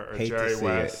Ballmer or Jerry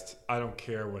West, I don't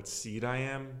care what seed I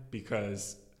am,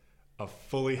 because a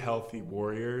fully healthy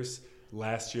Warriors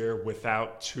last year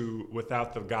without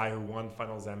the guy who won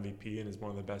Finals MVP and is one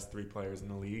of the best 3 players in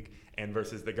the league, and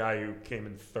versus the guy who came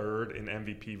in 3rd in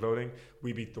MVP voting,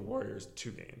 we beat the Warriors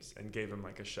 2 games and gave him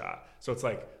like a shot. So it's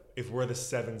like, if we're the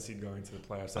 7 seed going to the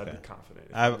playoffs, I'd be confident.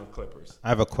 If I'm the Clippers. I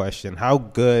have a question. How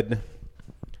good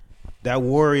that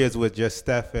Warriors with just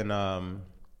Steph and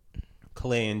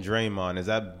Clay and Draymond, is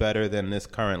that better than this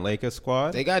current Lakers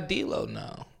squad? They got D'Lo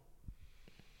now.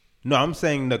 No, I'm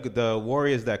saying the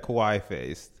Warriors that Kawhi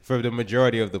faced for the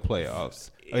majority of the playoffs.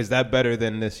 Is that better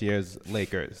than this year's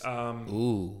Lakers?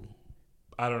 Ooh.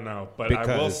 I don't know, but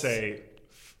I will say,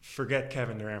 forget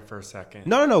Kevin Durant for a second.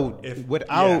 No.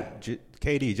 Without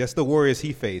KD, just the Warriors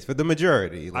he faced for the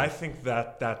majority. I think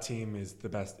that team is the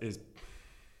best.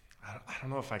 I don't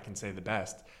know if I can say the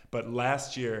best, but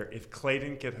last year, if Clay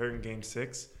didn't get hurt in Game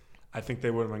 6, I think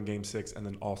they would have won Game 6 and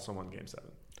then also won Game 7.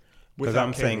 Because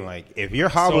I'm saying, like, if you're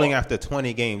hobbling after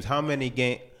 20 games, how many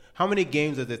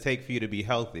games does it take for you to be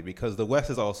healthy? Because the West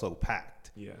is also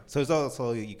packed. Yeah. So it's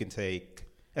also, you can take,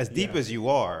 as deep as you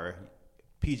are,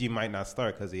 PG might not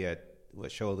start because he had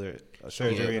shoulder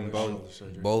surgery in both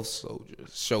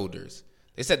shoulders.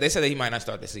 They said that he might not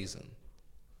start the season.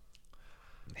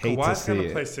 Kawhi's going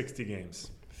to play 60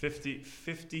 games.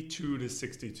 52 to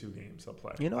 62 games he'll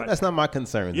play. You know, that's not my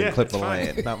concern. Yeah, Clipper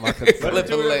land. Not my concern. Let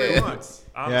him do whatever he wants.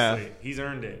 Honestly, he's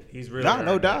earned it. He's really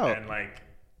no doubt. It. And like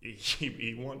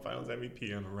he won Finals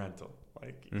MVP on a rental.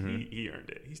 Like he earned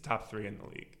it. He's top 3 in the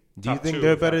league. Do you think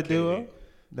they're a better duo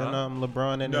than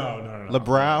LeBron and No.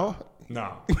 LeBron?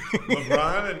 No.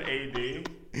 LeBron and AD.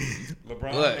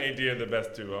 LeBron and AD are the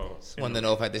best duo. Just wanted to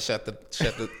know if I had to shut the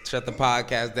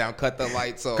podcast down, cut the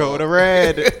lights off. Go to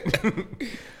red.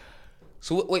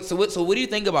 So what do you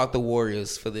think about the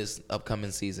Warriors for this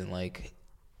upcoming season? Like,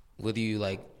 where do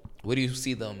you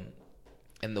see them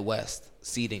in the West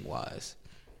seeding wise?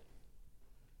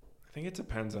 I think it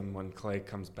depends on when Clay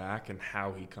comes back and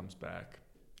how he comes back.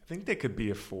 I think they could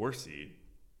be a 4 seed.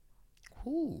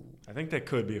 Ooh. I think they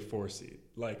could be a 4 seed.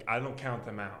 Like, I don't count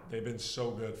them out. They've been so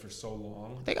good for so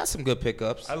long. They got some good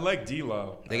pickups. I like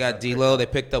D'Lo. They got D'Lo. They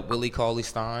picked up Willie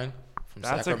Cauley-Stein from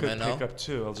Sacramento. That's a good pickup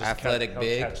too. He'll just athletic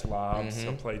big. He'll catch lobs.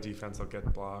 He'll play defense. He'll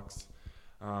get blocks.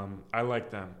 I like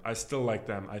them. I still like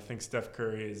them. I think Steph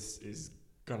Curry is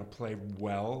gonna play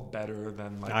better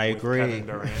than like Kevin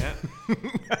Durant.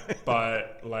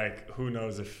 But like, who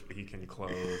knows if he can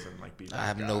close and like be that I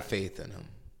have guy. no faith in him.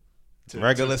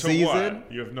 Regular season?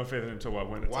 What? You have no faith in him to what?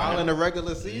 When it's While in the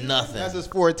regular season? Nothing. That's his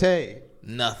forte.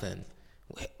 Nothing.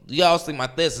 You also think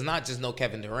about this. It's not just no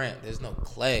Kevin Durant. There's no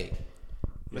Clay.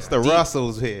 Mr.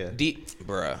 Russell's here.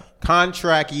 Bruh.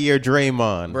 Contract year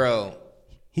Draymond. Bro.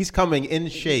 He's coming in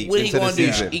shape what into the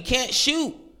season. He can't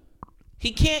shoot.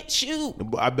 He can't shoot.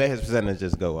 I bet his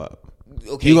percentages go up.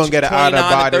 Okay, You're going to get an out of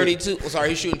body. 32. Sorry,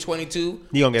 he's shooting 22.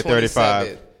 You're going to get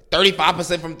 35.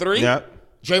 35% from 3? Yep.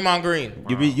 Draymond Green.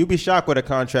 Wow. You be shocked what a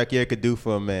contract year could do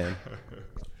for a man.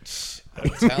 I'm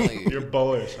telling you. You're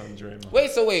bullish on Draymond. Wait.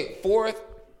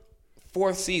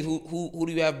 Fourth seed. Who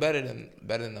do you have better than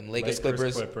them? Lakers,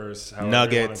 Clippers,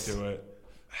 Nuggets. You want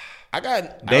to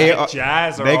do it.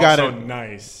 Jazz are also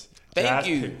nice. Thank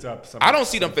you. I don't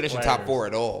see them finishing top 4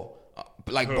 at all.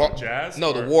 Jazz?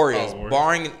 No, the Warriors.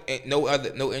 Barring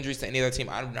no injuries to any other team,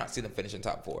 I do not see them finishing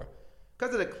top 4.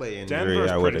 Because of the Clay injury,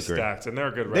 Denver's I would pretty agree. Stacked, and they're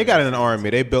a good. They got an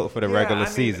army. They built for the regular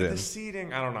season. The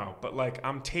seeding, I don't know, but like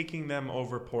I'm taking them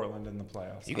over Portland in the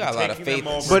playoffs. You got a lot of faith,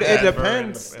 but it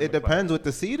depends. It depends with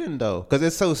the seeding though, because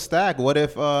it's so stacked. What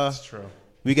if? That's true.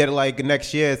 We get it like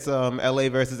next year. It's LA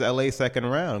versus LA second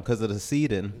round because of the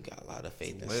seeding. We got a lot of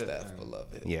faith in Steph,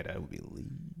 beloved. Yeah, that would be elite.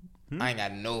 I ain't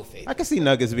got no faith. I can see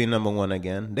Nuggets being number one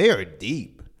again. They are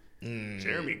deep.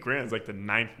 Jeremy Grant's like the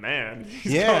ninth man.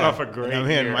 He's coming off a great I'm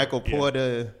hearing year. Michael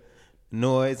Porter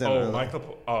noise. And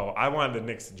I wanted the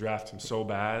Knicks to draft him so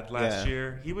bad last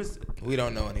year. We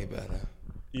don't know any better.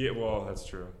 Yeah, well, that's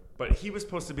true. But he was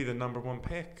supposed to be the number one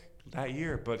pick that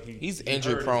year, but he's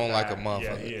injury prone like a motherfucker.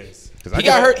 Yeah, he is. He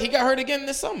got hurt. He got hurt again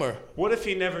this summer. What if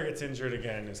he never gets injured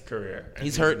again in his career?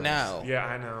 He's hurt now. Yeah,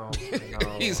 I know.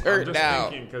 He's hurt now.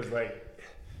 I'm just thinking because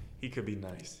he could be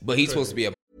nice. But he's supposed to be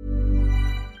a.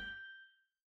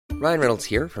 Ryan Reynolds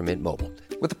here from Mint Mobile.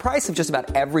 With the price of just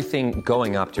about everything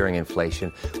going up during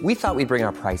inflation, we thought we'd bring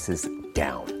our prices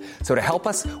down. So to help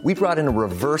us, we brought in a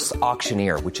reverse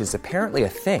auctioneer, which is apparently a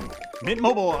thing. Mint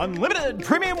Mobile Unlimited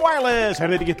Premium Wireless. How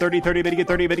to get 30, 30, bit to get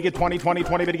 30, bit to get 20, 20,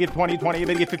 20, bit to get 20, 20,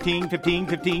 bit to get 15, 15,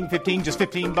 15, 15, just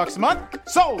 $15 a month?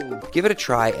 Sold! Give it a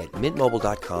try at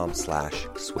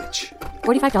mintmobile.com/switch.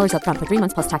 $45 up front for 3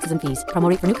 months plus taxes and fees. Promo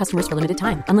rate for new customers for limited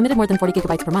time. Unlimited more than 40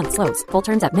 gigabytes per month. Slows full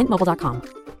terms at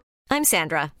mintmobile.com. I'm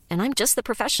Sandra, and I'm just the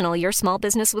professional your small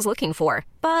business was looking for.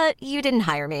 But you didn't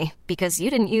hire me because you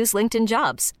didn't use LinkedIn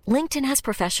Jobs. LinkedIn has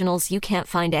professionals you can't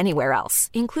find anywhere else,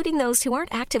 including those who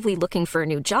aren't actively looking for a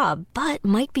new job, but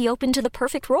might be open to the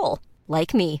perfect role,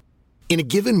 like me. In a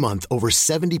given month, over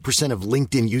 70% of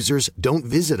LinkedIn users don't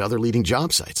visit other leading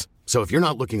job sites. So if you're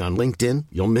not looking on LinkedIn,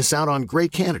 you'll miss out on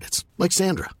great candidates like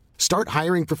Sandra. Start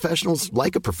hiring professionals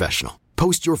like a professional.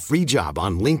 Post your free job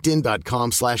on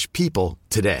linkedin.com/people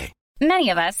today.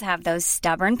 Many of us have those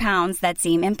stubborn pounds that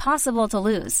seem impossible to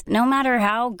lose, no matter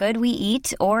how good we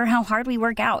eat or how hard we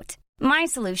work out. My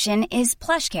solution is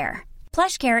PlushCare.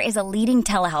 PlushCare is a leading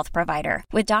telehealth provider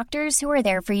with doctors who are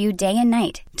there for you day and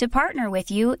night to partner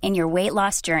with you in your weight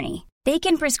loss journey. They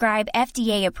can prescribe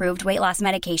FDA-approved weight loss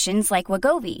medications like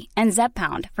Wegovy and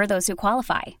Zepbound for those who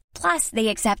qualify. Plus, they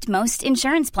accept most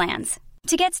insurance plans.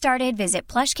 To get started, visit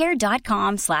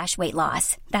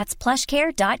plushcare.com/weightloss. That's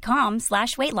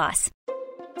plushcare.com/weightloss.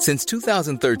 Since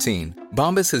 2013,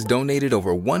 Bombas has donated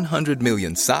over 100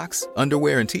 million socks,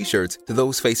 underwear, and T-shirts to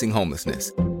those facing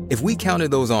homelessness. If we counted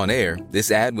those on air,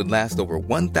 this ad would last over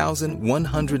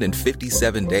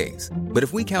 1,157 days. But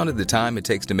if we counted the time it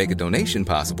takes to make a donation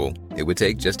possible, it would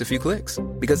take just a few clicks.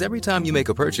 Because every time you make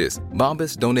a purchase,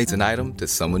 Bombas donates an item to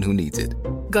someone who needs it.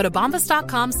 Go to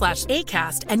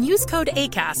bombas.com/ACAST and use code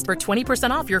ACAST for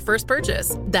 20% off your first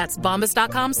purchase. That's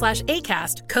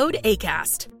bombas.com/ACAST, code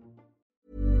ACAST.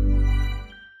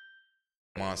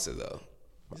 Monster, though.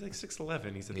 He's like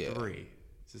 6'11". He's a 3.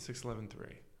 He's a 6'11"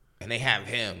 3. And they have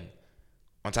him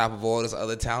on top of all this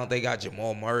other talent. They got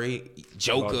Jamal Murray,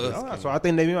 Joker. So I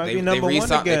think they might be number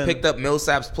one again. They picked up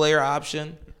Millsap's team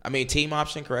option,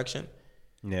 correction.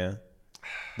 Yeah.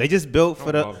 They just built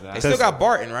for the... They still got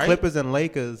Barton, right? Clippers and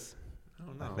Lakers. I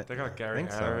don't know. They got Gary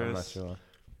Harris. I'm not sure.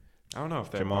 I don't know if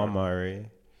they're Jamal Murray.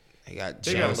 They got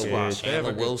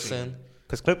Chandler Wilson.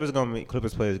 Because Clippers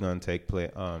players going to take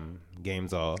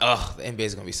games off. Oh, the NBA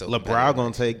is going to be so LeBron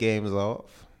going to take games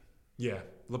off. Yeah.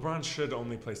 LeBron should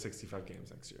only play 65 games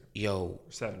next year. Yo.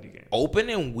 70 games.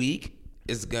 Opening week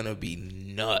is going to be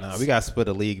nuts. Nah, we got to split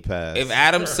a league pass. If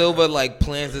Adam Silver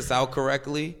plans this out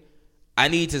correctly, I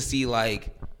need to see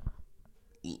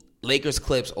Lakers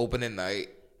Clips opening night.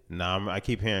 Nah, I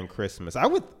keep hearing Christmas. I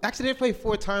would actually they play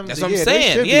 4 times That's a what year. I'm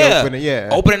saying.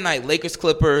 Yeah. Opening night, Lakers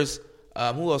Clippers.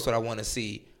 Who else would I want to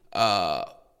see?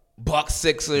 Bucks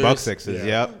Sixers.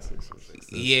 Yep.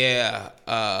 Yeah.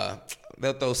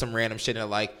 They'll throw some random shit in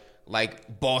like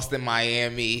Boston,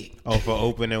 Miami. Oh, for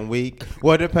opening week?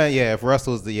 Well, it depends. Yeah, if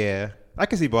Russell's I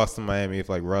can see Boston, Miami if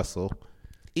Russell.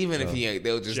 Even if he ain't,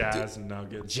 they'll just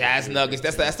Nuggets. Jazz Nuggets.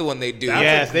 That's the one they do.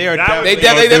 Yes, they are. They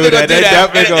definitely gonna do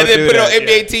that, and then put it on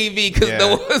NBA TV because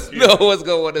no one's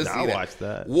gonna want to see that. I'll watch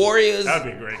that. Warriors.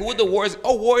 That'd be great. Who would the Warriors?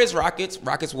 Oh, Warriors, Rockets,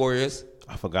 Warriors.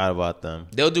 I forgot about them.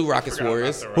 They'll do Rockets,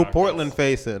 Warriors. Who Portland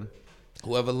facing?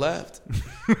 Whoever left.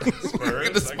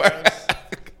 Spurs. The Spurs.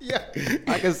 Yeah,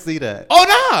 I can see that.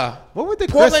 Oh nah. What would the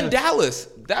Portland, Dallas?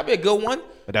 That'd be a good one.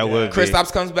 That would.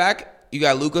 Kristaps comes back. You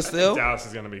got Luka still. Dallas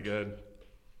is gonna be good.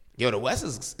 Yo, the West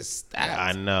is stacked.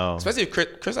 I know. Especially if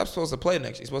Kristaps supposed to play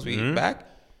next year. He's supposed to be back.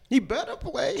 He better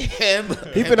play. Him.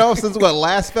 He been off since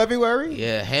last February?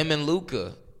 Yeah, him and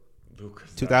Luka.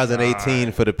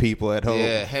 2018 for the people at home.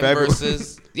 Yeah,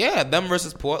 them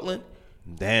versus Portland.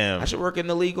 Damn. I should work in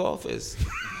the league office.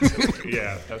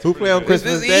 Yeah. That's Who play on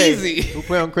Christmas Day? Easy. Who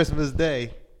play on Christmas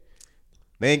Day?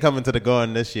 They ain't coming to the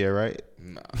Garden this year, right?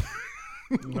 No.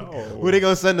 No. Who they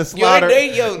gonna send the slaughter?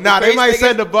 They might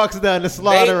send the Bucks down to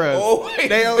slaughter us.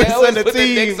 They always send a put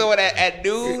team. the Knicks on at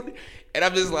noon, and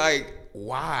I'm just like,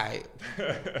 why?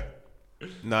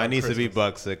 No, it needs to be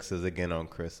Bucks Sixers again on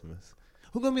Christmas.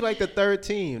 Who gonna be like the third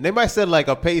team? They might send like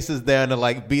a Pacers down to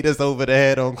like beat us over the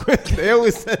head on Christmas. They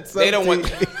always send some. They don't want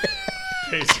to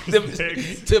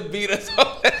beat us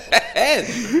over the head.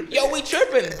 Yo, we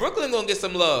tripping. Brooklyn gonna get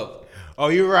some love. Oh,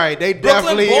 you're right. They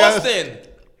Brooklyn, definitely. Boston.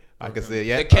 I can see it.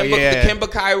 Yeah. The Kemba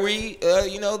Kyrie.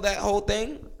 That whole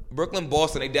thing. Brooklyn,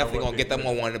 Boston. They definitely gonna get them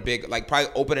on one of the big, like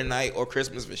probably opening night or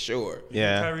Christmas for sure.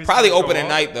 Yeah. Probably opening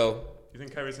night though. You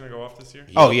think Kyrie's gonna go off this year?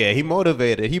 Oh yeah, he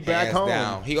motivated. He back home.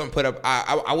 Down. He gonna put up.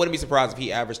 I wouldn't be surprised if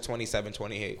he averaged 27,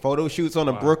 28. Photo shoots on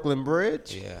the Brooklyn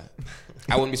Bridge. Yeah,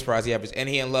 I wouldn't be surprised he averaged. And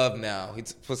he in love now. He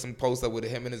put some posts up with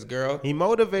him and his girl. He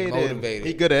motivated.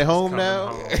 He good at home now.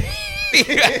 Home.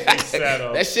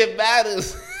 That shit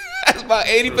matters. That's about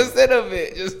 80% of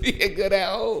it. Just being good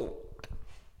at home.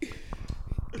 He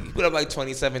put up like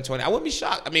 27, 20. I wouldn't be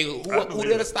shocked. I mean, who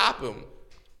gonna stop him?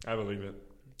 I believe it.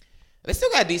 They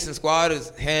still got a decent squad. It's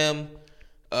him,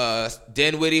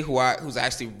 Dinwiddie, who's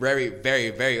actually very, very,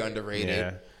 very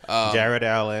underrated. Yeah. Jared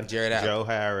Allen, Joe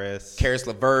Harris, Karis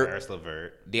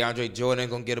LeVert, DeAndre Jordan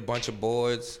gonna get a bunch of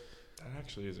boards. That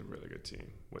actually is a really good team,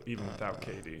 even without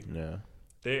KD. Yeah.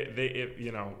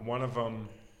 One of them,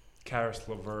 Karis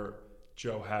LeVert,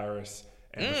 Joe Harris,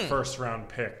 and the first round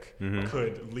pick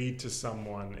could lead to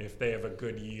someone if they have a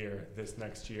good year this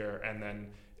next year, and then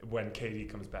when KD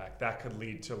comes back, that could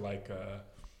lead to like a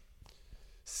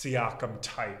Siakam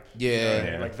type,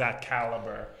 like that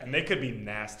caliber, and they could be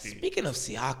nasty. Speaking of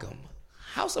Siakam,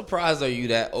 how surprised are you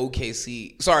that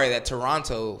that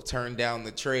Toronto turned down the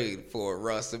trade for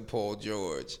Russ and Paul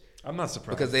George? I'm not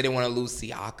surprised because they didn't want to lose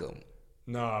Siakam.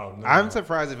 No. I'm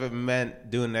surprised if it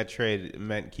meant doing that trade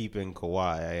meant keeping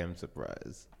Kawhi. I am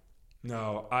surprised.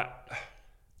 No,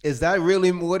 is that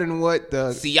really more than what the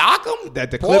Siakam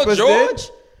that the Paul Clippers George? did?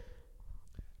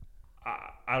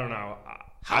 I don't know.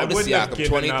 How old is Siakam?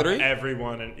 23?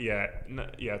 Everyone,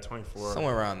 24,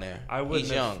 somewhere around there. He's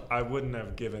young. I wouldn't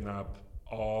have given up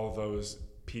all those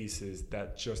pieces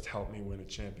that just helped me win a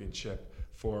championship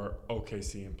for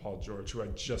OKC and Paul George, who I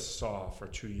just saw for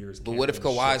 2 years. But what if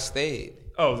Kawhi stayed?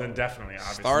 Oh, then definitely,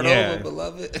 obviously. Start over,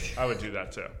 beloved. I would do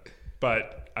that too.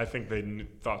 But I think they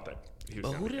thought that he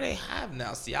was. But who do they have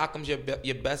now? Siakam's your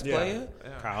best player?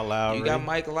 Yeah. Kyle Lowry. You got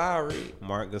Mike Lowry.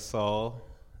 Marc Gasol.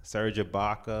 Serge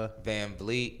Ibaka. Van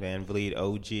Vliet,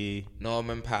 OG.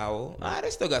 Norman Powell.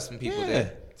 They still got some people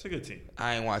there. It's a good team.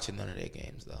 I ain't watching none of their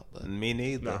games, though. But me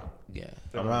neither. No. Yeah.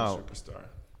 I'm out. Superstar.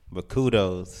 But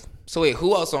kudos. So wait,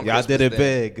 who else on Y'all Christmas? Y'all did it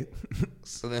big.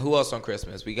 So then who else on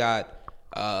Christmas? We got,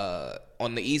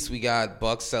 on the East, we got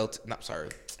Bucks,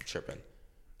 tripping.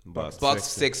 Bucks,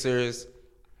 Sixers.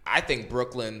 I think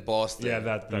Brooklyn, Boston. Yeah,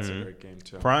 that's a great game,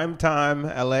 too. Prime time,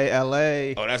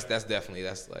 LA. Oh, that's definitely,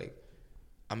 like,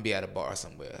 I'm going to be at a bar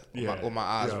somewhere with my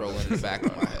eyes rolling in the back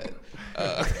of my head.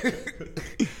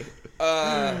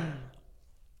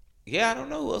 I don't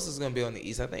know who else is going to be on the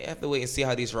East. I think I have to wait and see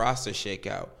how these rosters shake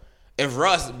out. If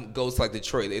Russ goes to like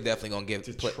Detroit, they're definitely going to give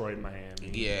Detroit,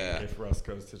 Miami. Yeah. If Russ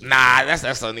goes to Detroit. Nah,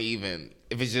 that's uneven.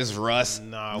 If it's just Russ,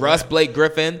 Blake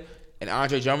Griffin, and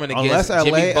Andre Drummond against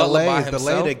Jimmy Butler by himself. Unless LA is the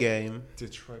later game.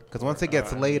 Detroit. Because once it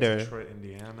gets later. Detroit,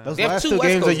 Indiana. Those last two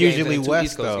games are usually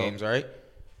West, though. Games, right?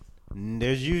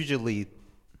 There's usually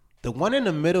the one in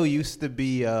the middle used to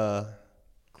be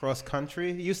cross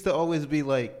country. It used to always be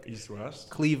like East-West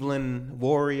Cleveland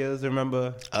Warriors.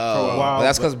 Remember? Oh, for a while,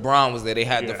 that's because Braun was there. They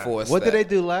had the force. What did they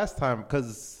do last time?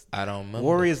 Because I don't remember.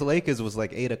 Warriors Lakers was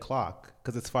like 8:00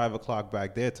 because it's 5:00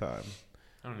 back their time.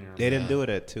 They didn't do it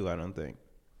at 2. I don't think.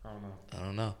 I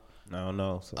don't know.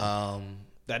 So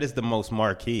that is the most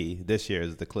marquee this year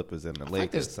is the Clippers and the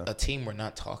Lakers. There's a team we're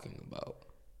not talking about.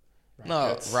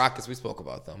 Rockets. No, Rockets. We spoke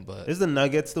about them, but there's the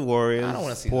Nuggets, the Warriors. I don't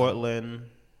want to see Portland,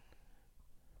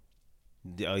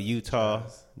 Utah.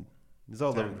 These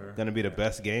all going to be the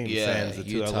best games. Sans the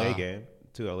Utah.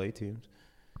 two LA teams.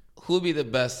 Who would be the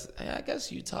best? I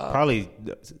guess Utah. Probably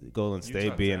Golden State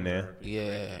Utah, being Denver. there.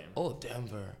 Yeah. Oh,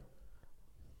 Denver.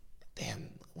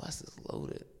 Damn, West is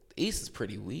loaded. The East is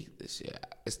pretty weak this year.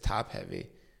 It's top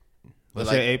heavy. But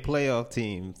like, 8 playoff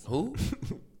teams. Who?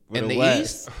 In the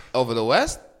East? Over the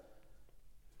West?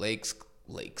 Lakers,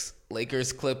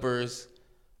 Clippers,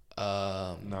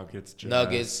 Nuggets,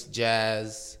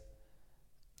 Jazz,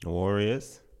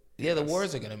 Warriors. Yeah, the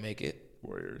Warriors are gonna make it.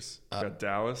 Warriors. Got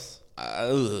Dallas.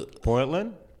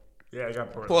 Portland. Yeah, I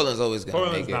got Portland. Portland's always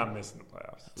gonna make it. Portland's not missing the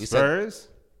playoffs. Spurs.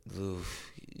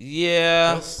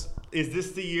 Yeah. Is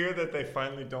this the year that they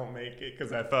finally don't make it?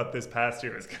 Because I thought this past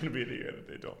year was going to be the year that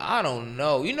they don't. I don't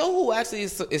know. You know who actually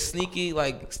is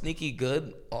sneaky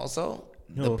good also?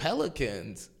 No. The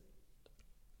Pelicans.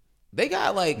 They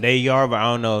got like they are, but I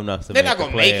don't know enough to. They're not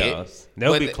gonna make it.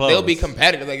 They'll be close. They'll be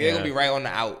competitive. Like they're gonna be right on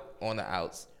the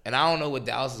outs. And I don't know what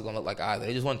Dallas is gonna look like either.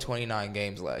 They just won 29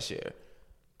 games last year.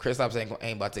 Kristaps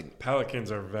ain't about to.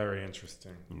 Pelicans are very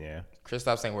interesting. Yeah.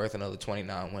 Kristaps ain't worth another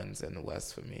 29 wins in the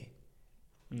West for me.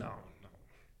 No.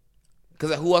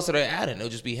 Because who else are they adding? It'll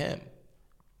just be him.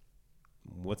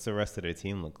 What's the rest of their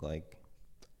team look like?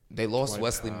 They lost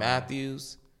Wesley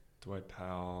Matthews. Dwight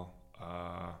Powell.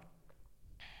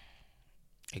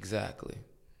 Exactly.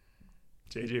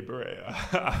 JJ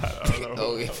Barea.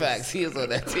 Oh, in fact, he is on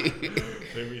that team.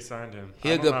 They re-signed him.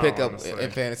 He a good pickup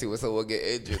in fantasy when someone get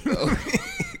injured, though.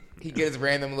 He gets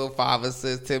random little 5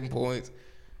 assists, 10 points.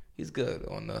 He's good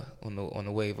on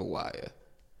the waiver wire.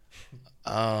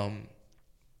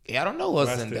 Yeah, I don't know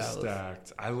what's in Dallas.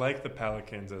 Stacked. I like the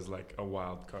Pelicans as like a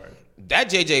wild card. That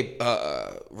JJ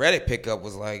Redick pickup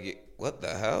was like, what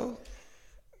the hell?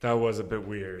 That was a bit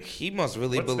weird. He must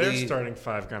really believe. What's their starting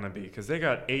 5 gonna be? Because they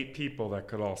got 8 people that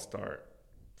could all start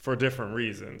for different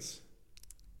reasons.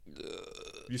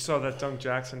 You saw that dunk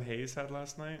Jackson Hayes had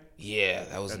last night? Yeah,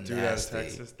 that was nasty. That dude out of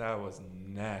Texas, that was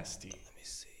nasty. Let me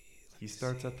see. He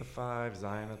starts at the 5,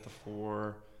 Zion at the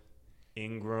 4,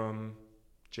 Ingram,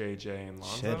 JJ, and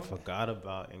Lonzo. Shit, forgot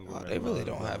about Ingram. They really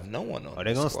don't have no one on. Are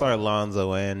they gonna start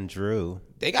Lonzo and Drew?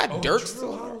 They got Dirk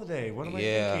still. Holiday. What am I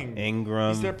thinking?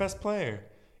 Ingram. He's their best player.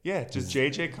 Yeah, does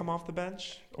JJ come off the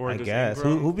bench? Or I does guess.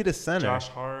 Ingram, Who'll be the center? Josh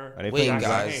Hart. Wait,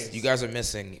 guys. You guys are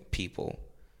missing people.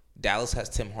 Dallas has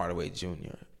Tim Hardaway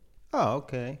Jr. Oh,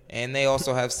 okay. And they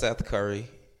also have Seth Curry.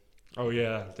 Oh,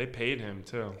 yeah. They paid him,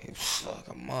 too. Like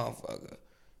a motherfucker.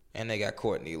 And they got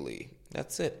Courtney Lee.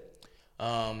 That's it.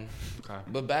 Okay.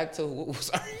 But back to...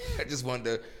 Sorry, I just wanted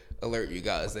to alert you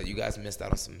guys that you guys missed out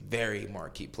on some very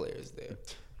marquee players there.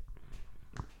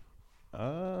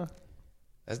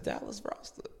 That's Dallas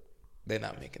roster. They're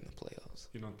not making the playoffs.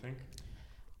 You don't think?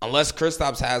 Unless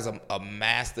Kristaps has a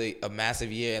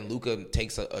massive year and Luka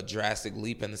takes a drastic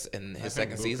leap in his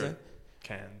second season.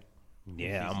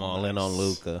 Yeah, I'm all in on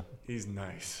Luka. He's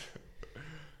nice,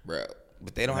 bro.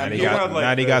 But they don't have.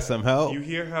 Now he got some help. You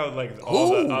hear how like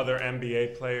all the other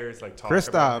NBA players like talk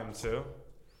about him too.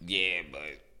 Yeah,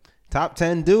 but top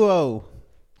 10 duo,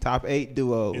 top 8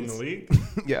 duos in the league.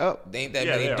 Yep, they ain't that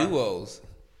many duos.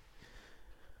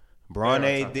 Bron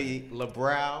AD,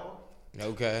 LeBron.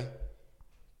 Okay.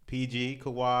 PG,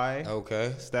 Kawhi.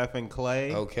 Okay. Stephen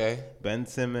Clay. Okay. Ben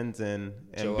Simmons and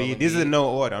Embiid. These are no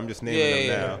order. I'm just naming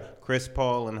them now. Chris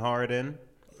Paul and Harden.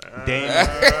 Dame.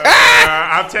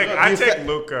 I take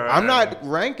Luka. I'm not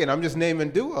ranking. I'm just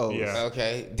naming duos. Yeah.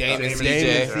 Okay. Dame and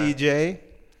CJ.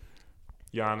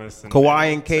 Giannis and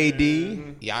Kawhi and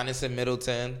KD. Giannis and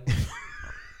Middleton.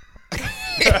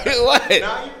 What?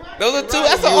 Those are 2.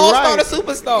 That's an all-star to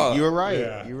superstar. You're right.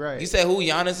 Yeah. You're right. You said who?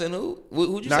 Giannis and who?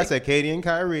 Who'd you say? I said KD and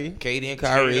Kyrie. KD and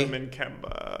Kyrie. Tatum and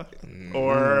Kemba.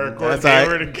 Or Gordon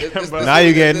Hayward and Kemba. Now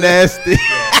you get nasty.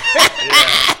 Yeah.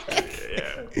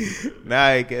 Now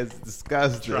it gets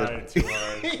disgusting. I'm trying too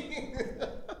hard.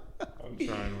 I'm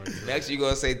trying. Next you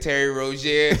going to say Terry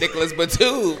Rozier, Nicholas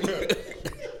Batum.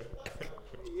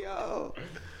 Yo.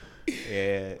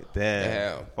 Yeah,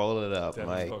 damn. Fold it up, Dennis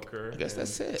Mike. Booker I guess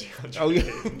that's it. Oh, yeah.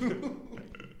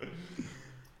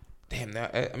 Damn,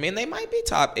 I mean, they might be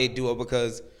top 8 duo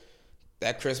because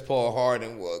that Chris Paul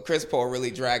Harden, Chris Paul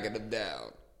really dragging them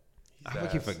down. I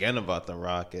keep forgetting about the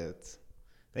Rockets.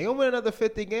 They gonna win another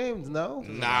 50 games, no?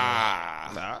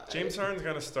 Nah. James Harden's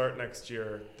gonna start next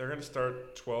year. They're gonna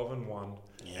start 12-1,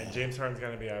 and James Harden's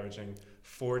gonna be averaging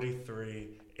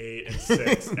 43, 8, and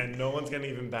 6, and no one's gonna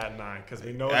even bat 9 because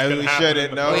we know it's gonna happen.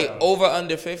 In the Wait, over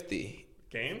under 50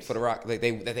 games for the Rock that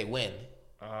they win.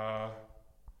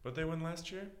 But they win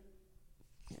last year.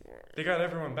 They got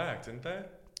everyone back, didn't they?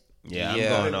 Yeah, I'm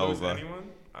going over. Anyone?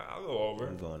 I'll go over.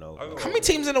 I'm going over. How many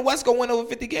teams in the West gonna win over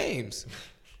 50 games?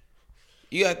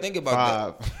 You gotta think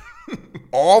about 5. that.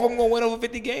 All of them gonna win over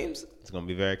 50 games? It's gonna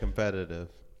be very competitive.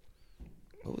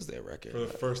 What was their record? For the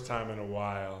first time in a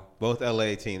while. Both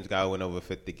LA teams gotta win over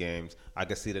 50 games. I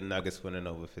can see the Nuggets winning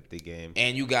over 50 games.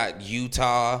 And you got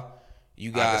Utah. I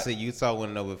can see Utah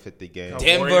winning over 50 games.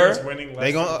 Denver.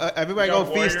 Everybody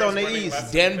gonna feast on the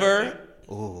East. Denver.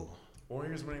 Ooh.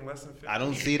 Warriors winning less than 50. I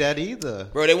don't see that either.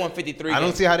 Bro, they won 53 games. I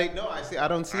don't see how they I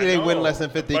don't see they win less than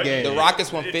 50 games. The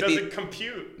Rockets won 50. It doesn't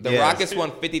compute. The Rockets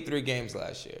won 53 games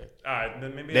last year. All right,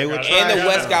 then maybe they were and the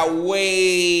West got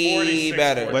way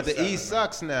better. But the East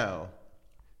sucks now.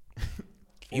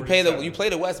 You play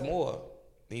the West more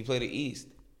than you play the East.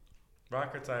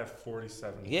 Rockets, I have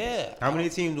 47. Yeah. How many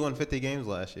teams won 50 games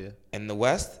last year? In the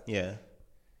West? Yeah.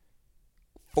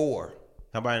 4.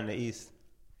 How about in the East?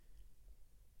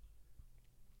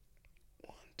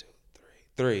 1, 2,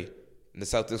 3. The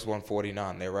Celtics won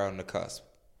 49. They were on the cusp.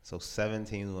 So 7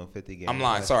 teams won 50 games. I'm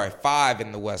lying. Sorry. 5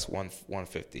 in the West won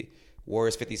 150.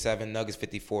 Warriors 57, Nuggets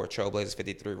 54, Trailblazers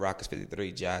 53, Rockets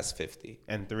 53, Jazz 50.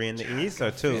 And 3 in the East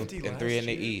or 2? And 3 in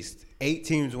the East. 8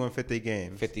 teams won 50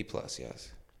 games. 50 plus,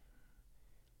 yes.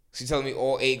 She's telling me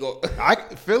all 8 go.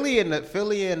 Philly and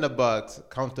the Bucks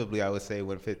comfortably, I would say,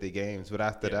 win 50 games. But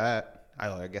after that,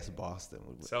 I guess Boston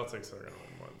would. Celtics are going to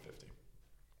win more than 50.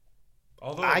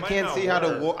 Although I can't see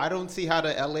how I don't see how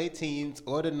the LA teams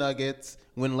or the Nuggets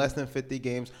win less than 50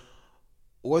 games,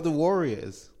 or the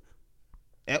Warriors,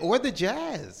 or the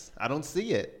Jazz. I don't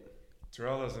see it.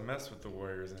 Terrell doesn't mess with the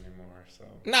Warriors anymore, so.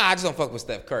 Nah, I just don't fuck with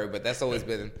Steph Curry, but that's always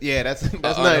been. Yeah, that's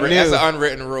nothing new. That's an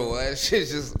unwritten rule. That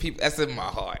shit's just people. That's in my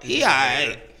heart. Yeah,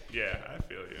 I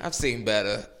feel you. I've seen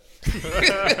better.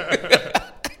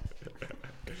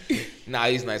 Nah,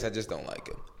 he's nice. I just don't like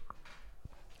him.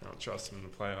 I don't trust him in the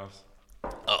playoffs.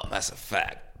 Oh, that's a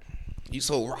fact. You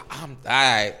so all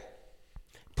right.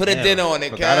 Put a din on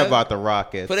it, Forgot Kev. about the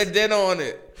Rockets. Put a din on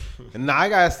it. Nah, I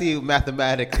gotta see you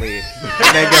mathematically,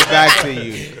 and then get back to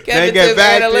you. Kevin Tibbs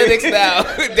analytics now.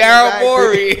 Daryl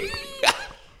Morey.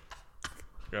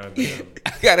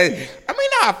 Goddamn.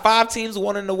 5 teams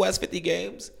won in the West 50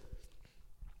 games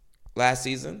last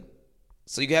season.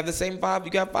 So you have the same 5.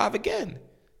 You got 5 again.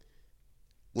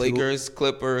 Lakers,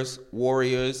 Clippers,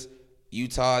 Warriors,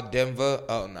 Utah, Denver.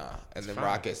 Oh, nah. And then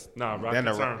Rockets. No,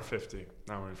 Rockets aren't 50.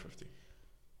 Now we're in 50.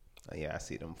 Yeah, I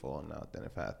see them falling out then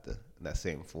if I have that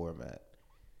same format.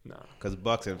 No. Because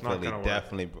Bucks and Philly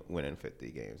definitely winning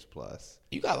 50 games plus.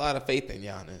 You got a lot of faith in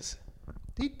Giannis.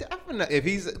 He definitely, if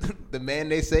he's the man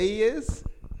they say he is.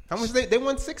 How much they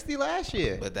won 60 last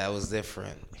year. But that was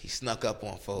different. He snuck up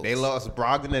on folks. They lost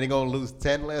Brogdon and they're going to lose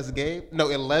 10 less games. No,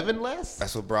 11 less?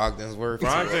 That's what Brogdon's worth.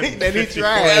 Then he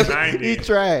trash. He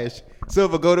trash.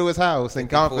 Silver, go to his house and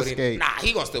confiscate. Nah,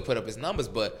 he going to still put up his numbers,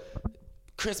 but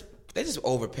they just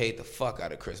overpaid the fuck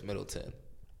out of Chris Middleton.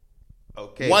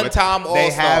 Okay. One-time All-Star.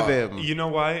 They have him. You know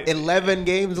why? 11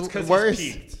 games worse.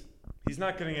 He's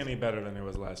not getting any better than he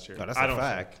was last year. No, that's a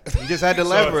fact. You just had the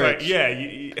leverage.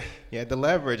 You had the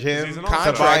leverage. Him,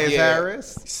 Tobias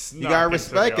Harris. You got to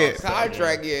respect it.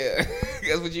 Contract, yeah.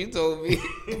 That's what you told me.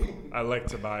 I like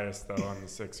Tobias, though, on the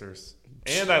Sixers.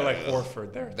 And I like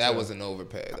Horford there. That was an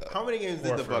overpay, though. How many games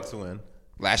did the Bucks win?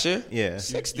 Last year? Yeah.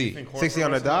 60. 60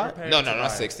 on the dot? No,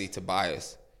 not 60.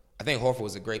 Tobias. I think Horford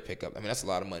was a great pickup. I mean, that's a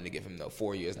lot of money to give him, though.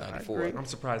 4 years, 94. I'm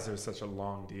surprised it was such a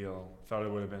long deal. Thought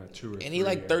it would have been a 2 or 3. And he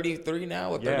like 33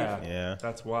 now? Or 30? Yeah.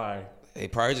 That's why. They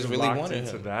probably just really wanted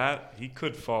him. That. He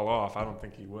could fall off. I don't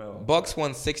think he will. Bucks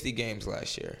won 60 games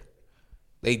last year.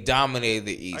 They dominated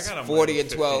the East. 40 and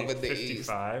 12 in the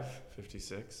 55, East.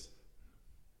 56.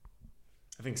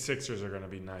 I think Sixers are going to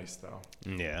be nice, though.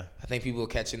 Yeah. I think people are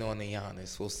catching on to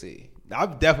Giannis. We'll see.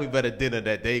 I'm definitely bet a dinner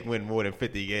that they win more than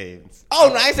 50 games.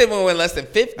 Oh, no, I said we'll win less than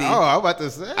 50. Oh, I'm about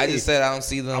to say. I just said I don't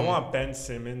see them. I want Ben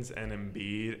Simmons and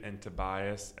Embiid and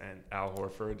Tobias and Al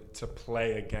Horford to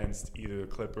play against either the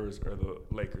Clippers or the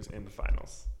Lakers in the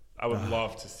finals. I would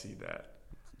love to see that.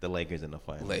 The Lakers in the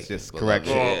finals. Lakers, just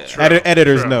correction. Well,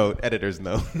 Editor's note. Editor's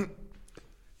note.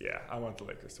 Yeah, I want the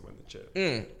Lakers to win the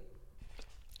chip.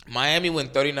 Miami win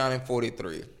 39 and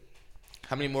 43.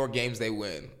 How many more games they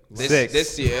win? Six.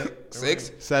 This year.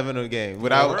 6? 7 a game.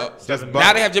 Without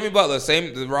now they have Jimmy Butler,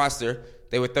 same the roster.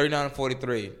 They were 39 and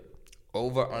 43.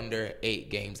 Over under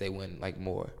 8 games they win like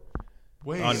more.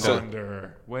 Way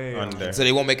under. So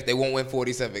they won't win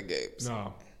 47 games.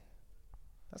 No.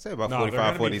 I say about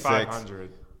 45, 46.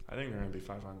 500. I think they're going to be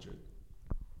 500.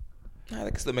 Nah,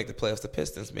 they can still make the playoffs. The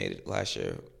Pistons made it last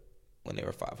year when they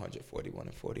were 500, 41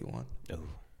 and 41. Oh.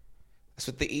 That's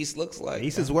what the East looks like. The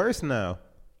East is worse now.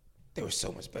 They were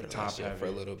so much better last year for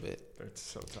a little bit. They're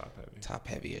so top heavy. Top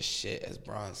heavy as shit, as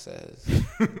Bron says.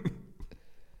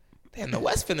 Damn, the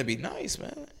West finna be nice,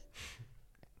 man.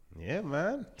 Yeah,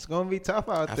 man. It's going to be tough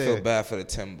out there. I feel bad for the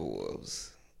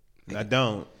Timberwolves. I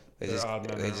don't. They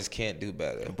just can't do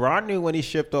better. Bron knew when he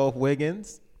shipped off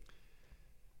Wiggins.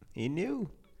 He knew.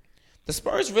 The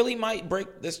Spurs really might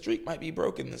break. The streak might be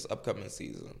broken this upcoming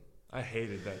season. I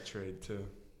hated that trade, too,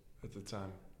 at the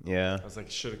time. Yeah. I was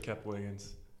like, should have kept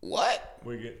Wiggins. What?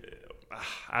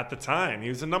 At the time, he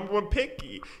was the number 1 pick.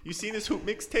 You seen his hoop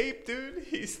mixtape, dude?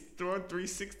 He's throwing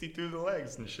 360 through the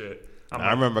legs and shit.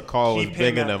 I remember Carl was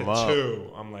bigging him up.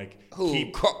 2. I'm like,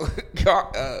 who?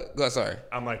 Sorry.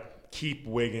 I'm like, keep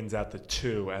Wiggins at the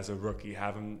 2 as a rookie,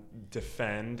 have him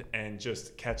defend and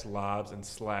just catch lobs and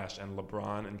slash, and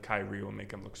LeBron and Kyrie will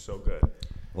make him look so good.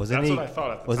 That's what I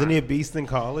thought at the Wasn't time. he a beast in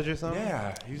college or something?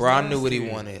 Yeah. Bron knew what he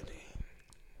wanted.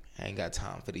 I ain't got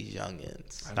time for these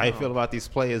youngins. How you feel about these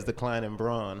players declining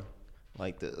Bron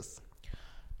like this?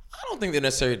 I don't think they're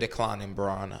necessarily declining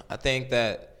Bron. I think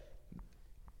that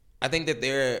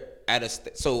they're at a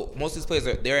so most of these players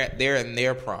they're in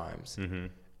their primes,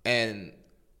 and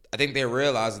I think they're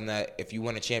realizing that if you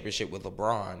win a championship with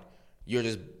LeBron, you're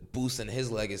just boosting his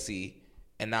legacy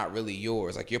and not really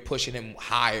yours. Like, you're pushing him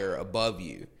higher above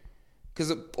you,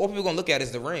 because all people gonna look at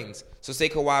is the rings. So say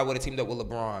Kawhi would have teamed up with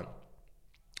LeBron,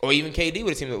 or even KD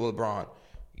would have teamed up with LeBron.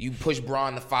 You push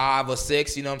Bron to 5 or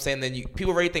 6, you know what I'm saying? Then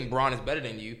people already think Bron is better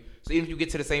than you. So even if you get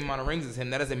to the same amount of rings as him,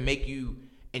 that doesn't make you,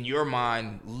 in your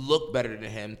mind, look better than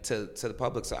him to the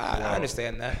public. So I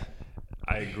understand that.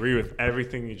 I agree with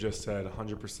everything you just said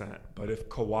 100%. But if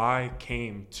Kawhi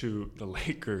came to the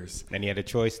Lakers, and he had a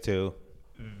choice to,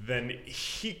 then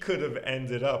he could have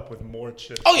ended up with more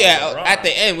chips. Oh, yeah, at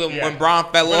the end when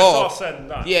Bron fell off. When it's all said and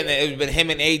done. Yeah, and it was been him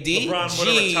and AD. LeBron would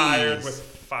have retired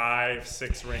with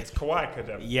 5-6 rings. Kawhi could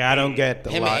have. Yeah, I don't get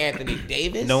the him and Anthony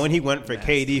Davis. Knowing he went for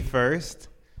KD first,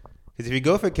 because if you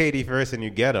go for KD first and you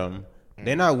get him,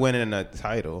 they're not winning a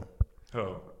title.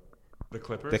 Oh, the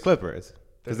Clippers? The Clippers.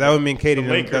 Because that would mean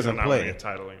KD doesn't not play. winning a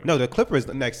title anymore. No, the Clippers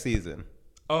next season.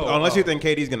 Unless you think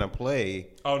KD's going to play.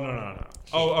 Oh, no.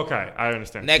 Oh, okay. I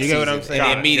understand. Next you get season, what I'm saying?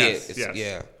 the immediate.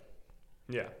 Yes.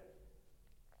 Yeah.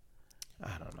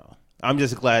 I don't know. I'm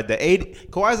just glad that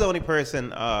Kawhi's the only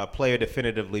player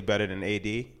definitively better than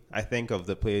AD. I think of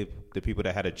the people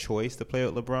that had a choice to play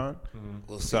with LeBron.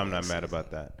 So I'm not mad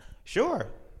about that. Sure.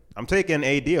 I'm taking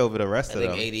AD over the rest of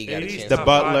them. AD got a chance. The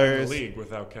Butlers. In the league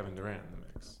without Kevin Durant in the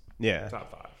mix. Yeah.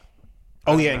 Top 5.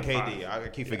 Oh, yeah, and KD. I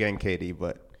keep forgetting KD,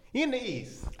 but he in the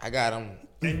East. I got him.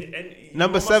 And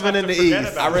Number 7 in the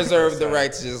East. I reserve the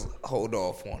right to just hold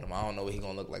off on him. I don't know what he's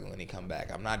going to look like when he come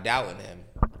back. I'm not doubting him.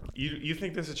 You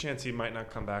think there's a chance he might not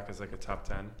come back as like a top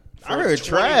 10? I heard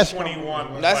trash.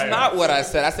 That's not what I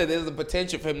said. I said there's a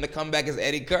potential for him to come back as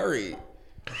Eddie Curry.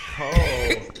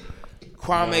 Oh.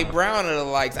 Kwame Brown and the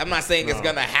likes. I'm not saying it's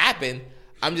going to happen.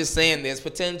 I'm just saying there's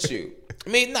potential. I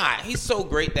mean, he's so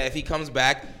great that if he comes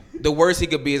back, the worst he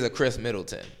could be is a Chris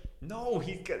Middleton. No,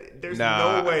 there's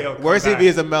no way he'll come worst back. he'd be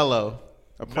is a Melo.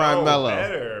 A prime Melo.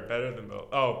 Better than Melo.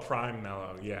 Oh, prime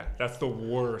Melo. Yeah, that's the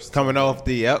worst. Coming off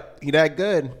he that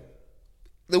good.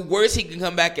 The worst he can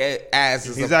come back as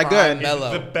is he's a that prime good.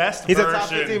 Melo. The best He's version, a top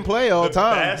 15 player all the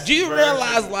time. Do you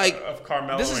realize, like, of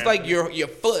Carmelo this is Anthony. like your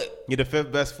foot. You're the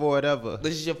 5th best forward ever.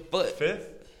 This is your foot. 5th?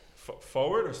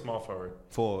 Forward or small forward?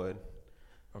 Forward.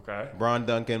 Okay. Bron,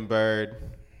 Duncan, Bird.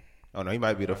 Oh, no, he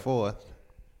might be the 4th.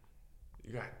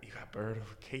 You got Bird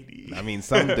over KD. I mean,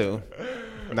 some do.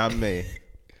 Not me.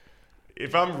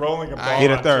 If I'm rolling a ball He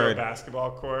the onto third. a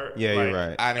basketball court, Yeah, you're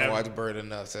right. I didn't watch Bird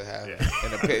enough to have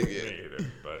an opinion. Me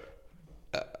either,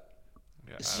 but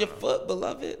It's your foot,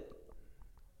 beloved.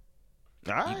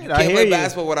 All right, You I can't hear play you.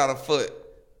 basketball without a foot.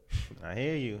 I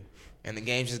hear you. And the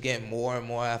game's just getting more and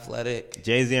more athletic.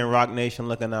 Jay-Z and Rock Nation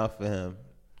looking out for him.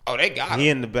 Oh, they got He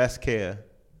him. in the best care.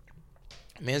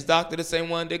 I mean, his doctor the same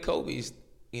one did Kobe's,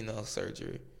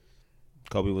 surgery.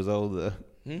 Kobe was older.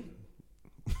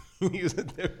 He was a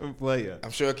different player.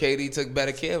 I'm sure KD took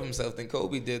better care of himself than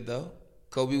Kobe did, though.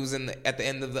 Kobe was at the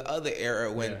end of the other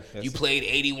era when you played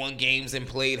 81 games and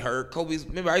played hurt.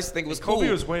 Remember, I used to think it was cool. Kobe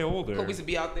was way older. Kobe used to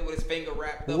be out there with his finger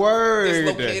wrapped up, Word.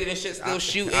 dislocated and shit, still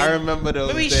shooting. I remember those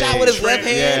Remember he days. shot with his left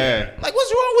hand? Yeah. Like,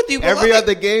 what's wrong with you, bro? Every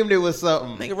other game there was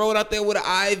something. Nigga rolled out there with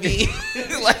an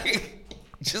IV. Like,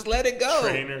 just let it go.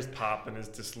 Trainers popping his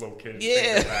dislocated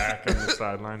Yeah. finger back on the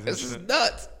sidelines. This is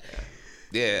nuts.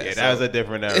 Yeah, that was a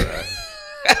different era.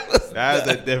 That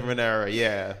was a different era,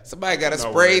 yeah. Somebody got a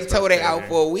No sprayed worries, toe. They that's out KD.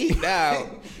 for a week now.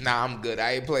 Nah, I'm good.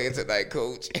 I ain't playing tonight,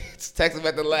 coach. Text him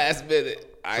at the last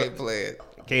minute. I ain't playing.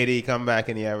 KD come back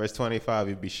and he averaged 25,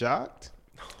 you'd be shocked?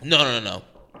 No.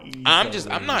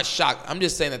 I'm not shocked. I'm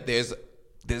just saying that there's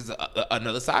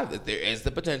another side of it. There is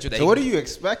the potential. That So what are you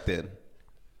expecting?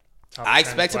 I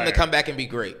expect him to come back and be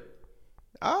great.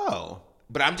 Oh.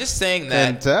 But I'm just saying Can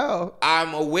that tell.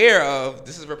 I'm aware of,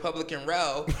 this is Republican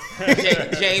Rel,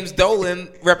 James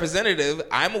Dolan, representative.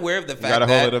 I'm aware of the fact got a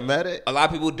that hold of the medic? a lot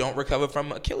of people don't recover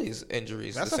from Achilles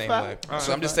injuries That's the a same fact. way.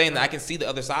 So I'm just saying that I can see the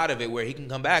other side of it where he can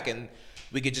come back and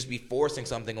we could just be forcing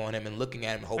something on him and looking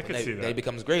at him hoping that he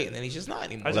becomes great, and then he's just not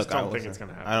anymore. I just don't think it's going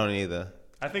to happen. I don't either.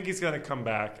 I think he's going to come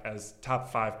back as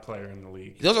top 5 player in the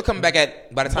league. He's also coming back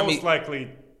by the time most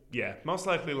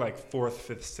likely like 4th,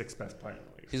 5th, 6th best player in the league.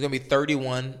 He's going to be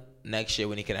 31 next year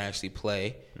when he can actually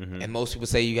play. Mm-hmm. And most people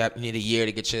say you need a year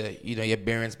to get your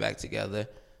bearings back together.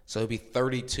 So he'll be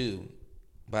 32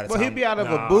 by the time. Well, he'll be out of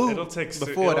a boot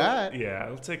before that. Yeah,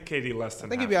 it'll take KD less than. I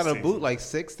think he'll be out of the boot like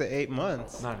 6 to 8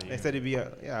 months. Not even. They said he'd be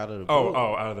out of the boot.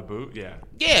 Out of the boot. Yeah.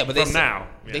 Yeah, but now,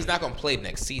 he's not going to play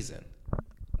next season,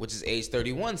 which is age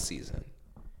 31 season.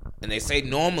 And they say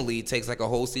normally it takes like a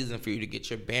whole season for you to get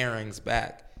your bearings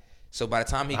back. So by the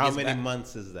time he gets back... How many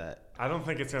months is that? I don't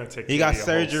think it's going to take... He got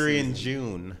surgery in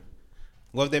June.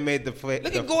 What if they made the play?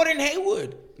 Look at Gordon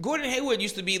Hayward. Gordon Hayward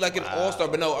used to be like an all-star,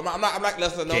 but no, I'm not.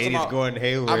 Katie's Gordon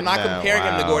Hayward. I'm not comparing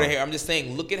him to Gordon Hayward. I'm just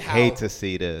saying, look at how. Hate to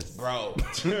see this, bro.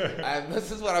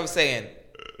 This is what I'm saying.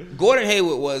 Gordon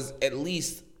Hayward was at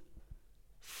least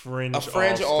a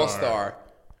fringe all-star.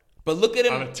 But look at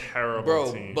him on a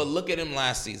terrible team. But look at him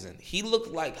last season. He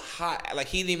looked like hot. Like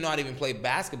he didn't even know how to even play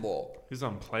basketball. He's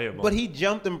unplayable. But he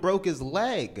jumped and broke his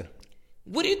leg.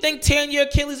 What do you think tearing your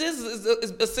Achilles is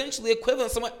essentially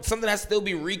equivalent to something that still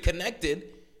be reconnected?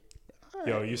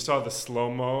 Yo, you saw the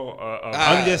slow-mo.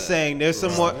 I'm just saying there's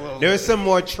some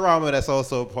more trauma that's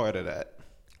also a part of that.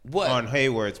 What? On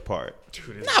Hayward's part.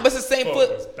 Dude, but it's the same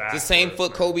foot. The same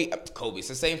foot Kobe. It's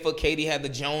the same foot KD had the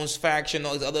Jones faction,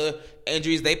 all these other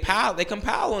injuries. They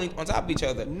compile on top of each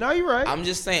other. No, you're right. I'm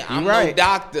just saying. I'm no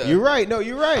doctor. You're right. No,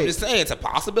 you're right. I'm just saying it's a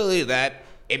possibility that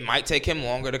it might take him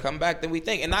longer to come back than we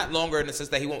think, and not longer in the sense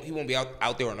that he won't be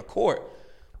out there on the court,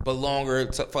 but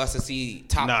longer for us to see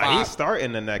top 5. He's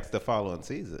starting the following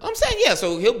season. I'm saying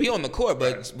so he'll be on the court,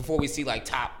 but before we see like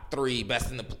top 3 best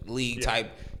in the league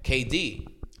type KD.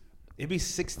 It'd be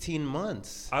 16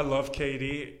 months. I love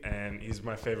KD, and he's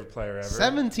my favorite player ever.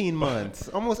 17 months,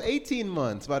 almost 18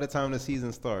 months by the time the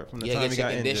season starts. From the time he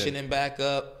got conditioning injured. back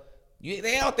up.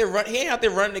 They out there he ain't out there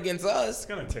running against us. It's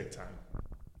gonna take time.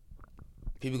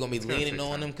 People gonna be leaning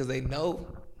on him because they know.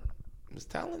 I'm just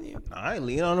telling you. I ain't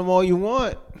lean on him all you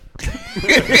want.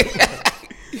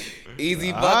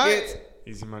 Easy buckets.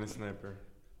 Easy money sniper.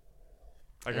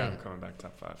 I got him coming back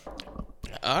top 5.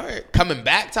 All right, coming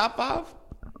back top 5.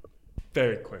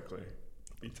 Very quickly.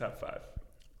 Be top 5.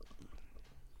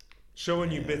 Showing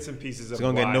you bits and pieces of it's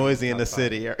going to get noisy in the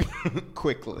city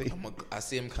quickly. I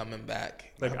see him coming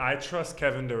back. Like, I trust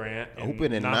Kevin Durant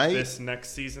in not this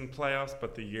next season playoffs,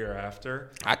 but the year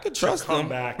after. I could trust him. Come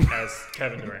back as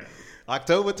Kevin Durant.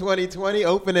 October 2020,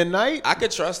 opening night. I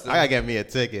could trust him. I got to get me a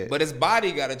ticket. But his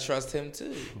body got to trust him,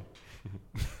 too.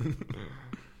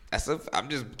 I'm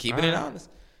just keeping it honest.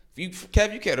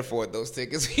 Kev, you can't afford those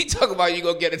tickets. You talk about you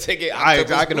gonna get a ticket. I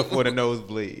can afford a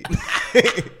nosebleed.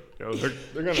 Yo,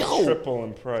 they're gonna triple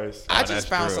in price. I just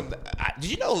found something.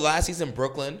 Did you know last season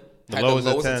Brooklyn had the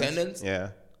lowest attendance?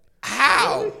 Yeah.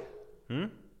 How? Yeah.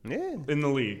 In the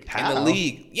league. How? In the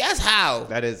league. Yes, how?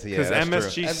 That is because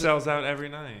MSG sells out every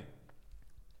night.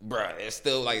 Bruh, it's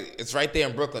still like it's right there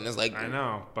in Brooklyn. It's like I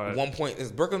know, but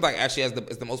Brooklyn like actually is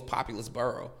the most populous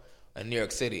borough in New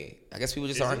York City. I guess people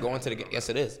just aren't going to the Yes,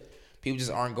 it is. People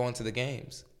just aren't going to the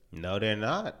games. No, they're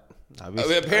not.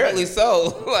 Apparently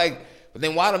so. But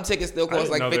then why them tickets still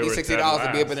cost like $50, $60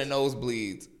 to be up in the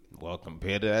nosebleeds? Well,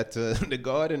 compare that to the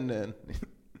Garden then.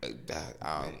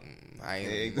 I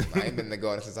ain't been in the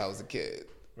Garden since I was a kid.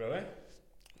 Really?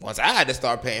 Once I had to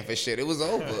start paying for shit, it was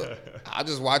over. I'll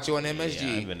just watch you on MSG.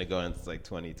 Yeah, I've been to Garden since like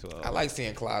 2012. I like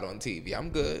seeing Cloud on TV. I'm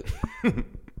good.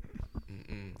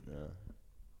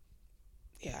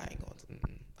 Yeah, I ain't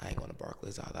going to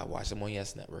Barclays. I'll watch them on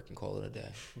Yes Network and call it a day.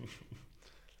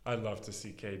 I'd love to see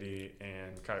KD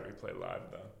and Kyrie play live,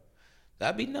 though.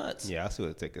 That'd be nuts. Yeah, I see what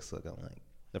the tickets looking like.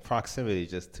 The proximity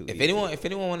is just too easy. If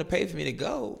anyone want to pay for me to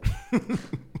go,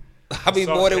 I'll be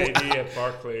more than KD at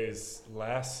Barclays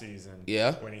last season.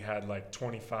 Yeah, when he had like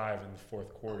 25 in the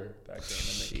fourth quarter that game,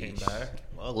 and they came back.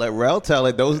 Well, let Rel tell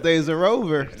it. Those days are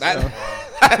over.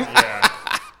 Yeah.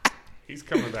 He's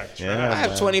coming back. Yeah, I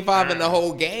have 25 in the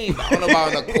whole game. I don't know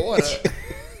about in a quarter.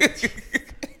 It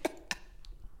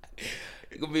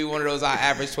could be one of those I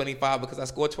average 25 because I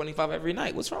score 25 every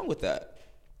night. What's wrong with that?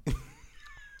 I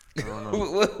don't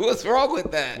know. What's wrong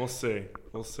with that? We'll see.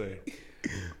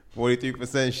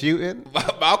 43% shooting.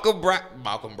 Malcolm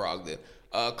Brogdon.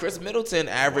 Chris Middleton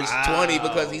averaged 20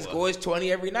 because he scores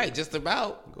 20 every night, just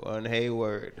about. Gordon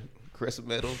Hayward. Chris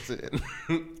Middleton.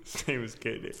 Same as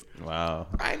KD. Wow.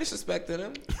 I ain't disrespecting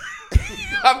him.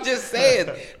 I'm just saying,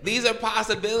 these are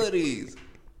possibilities.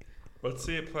 Let's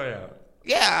see it play out.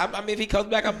 Yeah, I mean, if he comes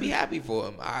back, I'll be happy for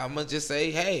him. I'm going to just say,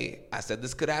 hey, I said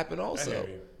this could happen also.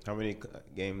 How many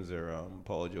games are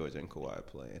Paul George and Kawhi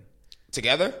playing?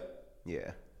 Together?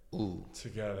 Yeah. Ooh.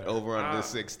 Together. Over under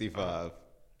 65.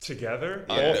 Together?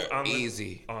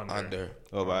 Easy. Under.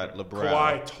 What about LeBron?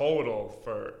 Kawhi total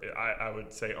for, I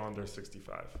would say under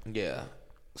 65. Yeah.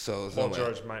 So Paul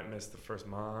George might miss the first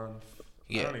month.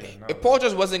 Yeah. If Paul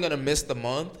George wasn't going to miss the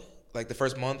month, like the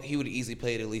first month, he would easily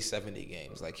played at least 70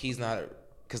 games. Like he's not,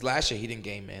 because last year he didn't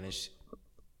game manage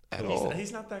at all.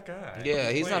 He's not that guy.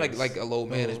 Yeah, he's not like a low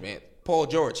management. Paul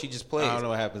George, he just plays. I don't know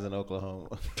what happens in Oklahoma.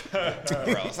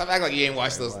 Bro, stop acting like you ain't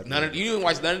watched those. You didn't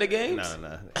watch none of the games?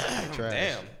 No.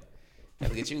 Damn.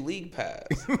 Gotta get you league pass.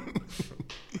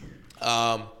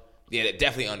 Yeah,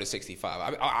 definitely under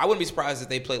 65. I wouldn't be surprised if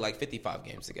they play like 55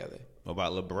 games together. What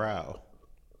about LeBron?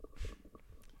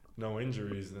 No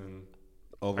injuries then.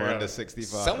 Over under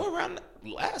 65. Somewhere around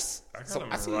less. I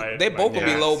see they both will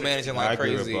be low managing like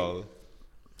crazy.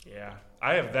 Yeah.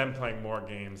 I have them playing more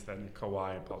games than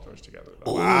Kawhi and Paul George together,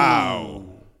 though. Wow.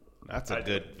 That's a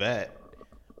good bet.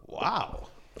 Wow.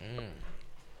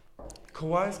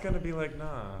 Kawhi's going to be like,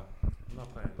 nah, I'm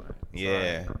not playing that.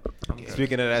 Yeah.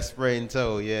 Speaking of that sprained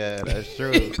toe, yeah, that's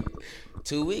true.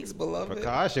 2 weeks, beloved.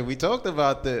 Precaution. We talked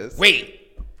about this. Wait.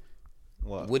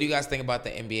 What do you guys think about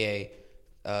the NBA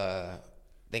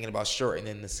thinking about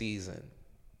shortening the season?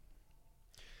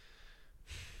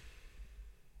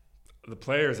 The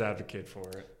players advocate for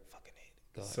it. Fucking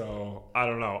hate it. So I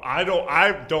don't know. I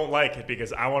don't like it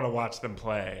because I want to watch them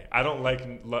play. I don't like.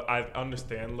 I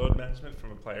understand load management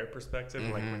from a player perspective,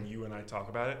 like when you and I talk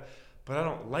about it. But I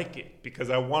don't like it because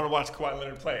I want to watch Kawhi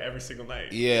Leonard play every single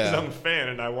night. Yeah. Because I'm a fan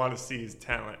and I want to see his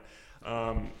talent.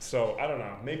 So I don't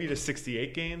know. Maybe to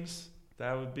 68 games.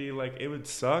 That would be like, it would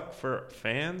suck for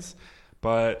fans,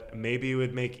 but maybe it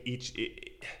would make you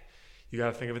got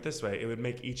to think of it this way. It would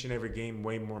make each and every game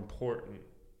way more important,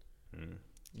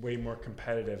 way more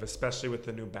competitive, especially with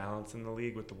the new balance in the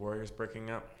league with the Warriors breaking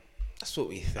up. That's what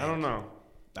we think. I don't know.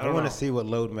 I want to see what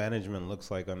load management looks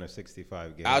like under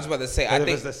 65 games. I was about to say, I think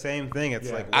it's the same thing.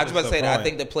 It's like, I was about to say that I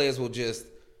think the players will just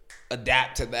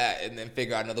adapt to that and then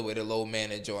figure out another way to load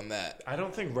manage on that. I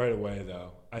don't think right away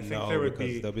though. I think there would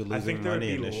be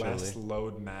less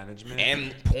load management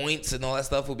and points and all that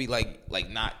stuff would be like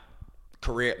not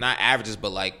career, not averages,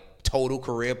 but like total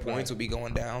career points would be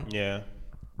going down. Yeah.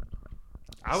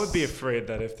 I would be afraid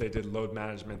that if they did load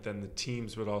management, then the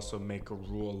teams would also make a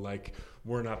rule like,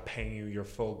 we're not paying you your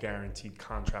full guaranteed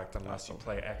contract unless you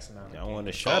play X amount of games. I want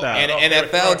to shut out. And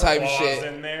NFL type shit.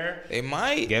 In there. They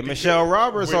might. Get Michelle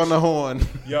Roberts on the horn.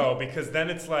 Yo, because then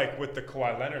it's like with the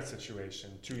Kawhi Leonard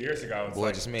situation 2 years ago.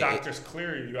 It's doctors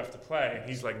clear you have to play. And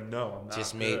he's like, no, I'm not.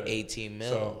 Just made $18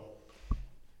 million. So,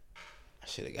 I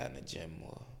should have gotten a gym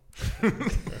more.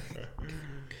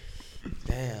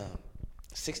 Damn.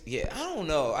 I don't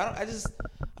know. I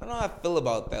don't know how I feel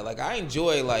about that. Like, I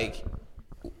enjoy like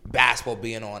basketball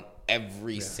being on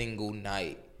every single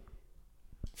night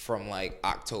from like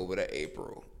October to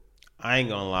April. I ain't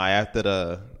gonna lie. After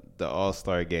the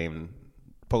All-Star game,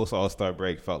 post All-Star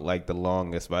break felt like the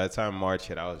longest. By the time March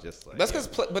hit, I was just like,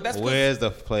 where's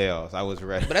the playoffs? I was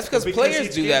ready. But that's because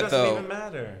players do that though. Even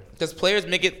matter. Because players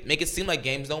make it seem like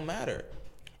games don't matter.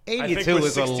 82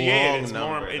 is a long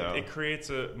number. It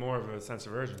creates more of a sense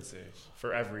of urgency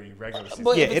for every regular season.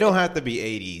 But it don't have to be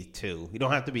 82. You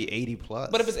don't have to be 80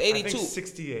 plus. But if it's 82, I think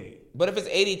 68. But if it's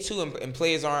 82 and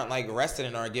players aren't like rested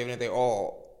and aren't giving it their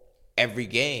all every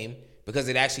game, because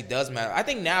it actually does matter. I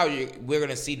think now we're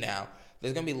gonna see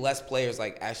there's gonna be less players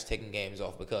like actually taking games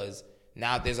off because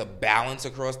now there's a balance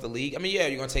across the league. I mean, yeah,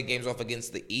 you're gonna take games off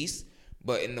against the East,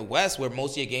 but in the West, where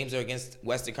most of your games are against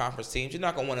Western Conference teams, you're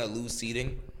not gonna want to lose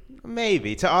seeding.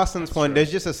 Maybe. To Austin's point,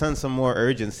 there's just a sense of more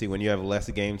urgency when you have less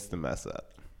games to mess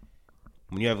up.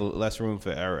 When you have less room for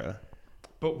error.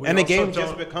 And the games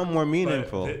just become more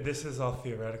meaningful. This is all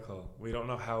theoretical. We don't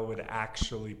know how it would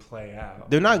actually play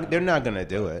out. They're not going to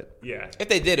do it. Yeah. If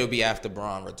they did, it would be after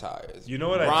Bron retires. You know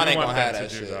what I do want them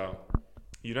to do, though?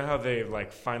 You know how they've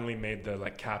like finally made the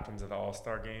like captains of the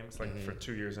All-Star games like for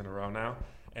 2 years in a row now?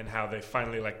 And how they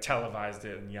finally like televised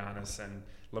it and Giannis and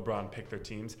LeBron picked their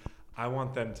teams? I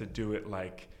want them to do it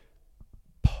like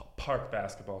park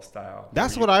basketball style.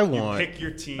 That's what I want. You pick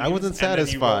your team. I wasn't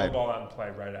satisfied. And then you roll the ball out and play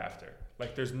right after.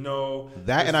 Like there's no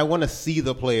that, and I want to see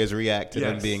the players react to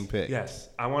them being picked. Yes,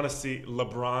 I want to see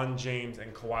LeBron James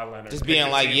and Kawhi Leonard just being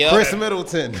like, Chris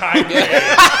Middleton. Yeah.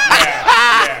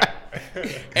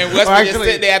 And Westbrook just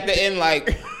sit there at the end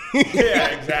like, yeah,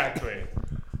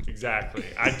 exactly.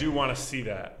 I do want to see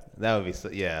that. That would be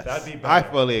That'd be better. I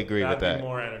fully agree with that. That'd be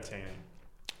more entertaining.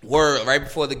 Word, right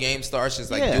before the game starts, just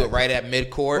like do it right at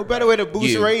midcourt. What better way to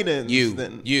boost ratings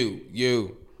than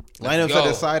you. Lineups are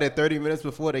decided 30 minutes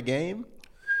before the game.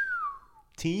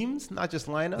 Teams, not just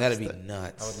lineups. That'd be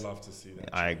nuts. I would love to see that.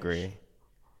 I agree.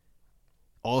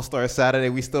 All-Star Saturday.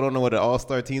 We still don't know what the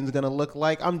All-Star team is going to look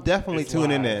like. I'm definitely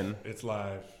tuning in. It's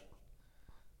live.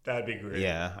 That'd be great.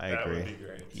 Yeah, I agree. That would be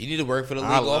great. You need to work for the league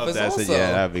office also.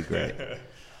 Yeah, that'd be great.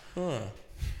 All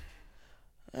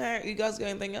right, you guys got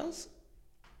anything else?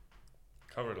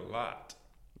 Covered a lot.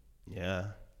 Yeah.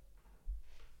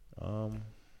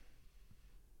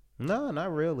 No,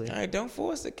 not really. All right, don't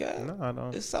force it, Kat. No, I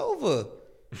don't. It's over.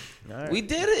 Right. We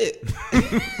did it.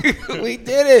 We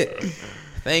did it.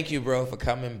 Thank you, bro, for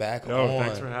coming back on.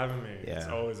 Thanks for having me. Yeah. It's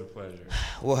always a pleasure.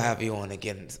 We'll have you on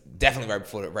again, definitely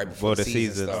right before the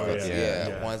season starts.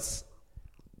 Yeah. Once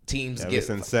teams get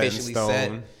officially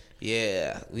set.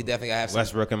 Yeah, we definitely gotta have some.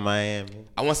 Westbrook and Miami.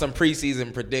 I want some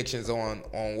preseason predictions on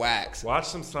Wax. Watch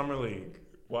some Summer League.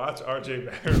 Watch RJ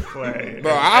Barrett play.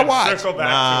 Bro, I watch. Circle back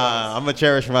to us. I'm going to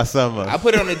cherish my summer. I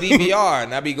put it on the DVR,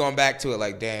 and I be going back to it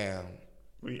like, damn.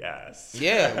 We asked.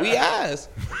 Yeah, we asked.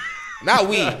 Not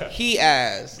we. He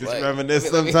asked. Just reminisce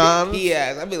sometimes. He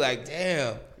asked. I'd be like,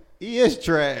 damn. He is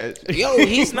trash. Yo,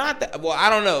 he's not that. Well, I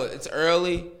don't know. It's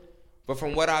early. But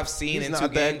from what I've seen in 2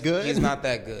 games, he's not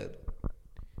that good.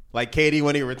 Like KD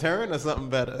when he returned or something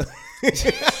better?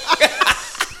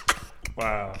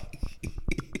 Wow.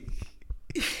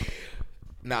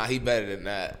 Nah, he better than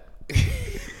that.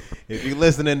 If you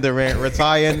listening, Durant,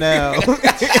 retire now.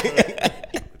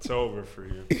 It's over for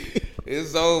you.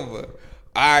 It's over.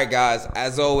 All right, guys.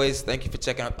 As always, thank you for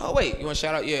checking out. Oh, wait. You want to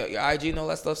shout out your IG and all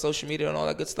that stuff, social media and all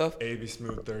that good stuff? AB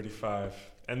Smooth 35.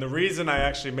 And the reason I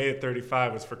actually made it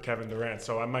 35 was for Kevin Durant,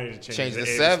 so I might have change the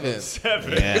to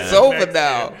 7. Yeah. It's over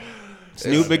now. It's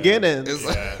new beginnings.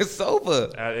 It's over.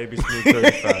 At AB Smooth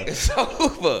 35. It's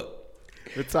over.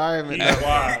 Retirement. He's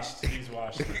washed. He's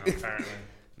washed now, apparently.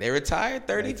 They retired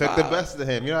 35. They took the best of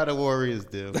him. You know how the Warriors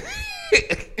do.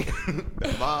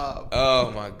 The mob.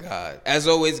 Oh, my God. As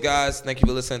always, guys, thank you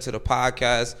for listening to the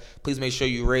podcast. Please make sure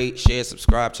you rate, share,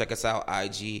 subscribe. Check us out,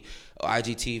 IGTV,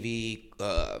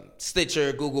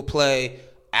 Stitcher, Google Play,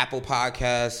 Apple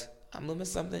Podcasts. I'm going to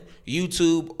miss something.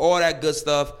 YouTube, all that good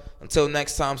stuff. Until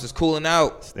next time, it's cooling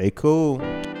out. Stay cool.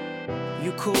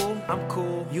 You cool, I'm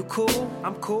cool. You cool,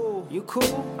 I'm cool. You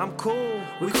cool, I'm cool.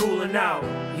 We coolin' out.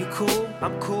 You cool,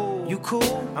 I'm cool. You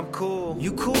cool, I'm cool.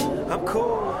 You cool, I'm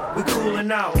cool. We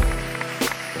coolin' out.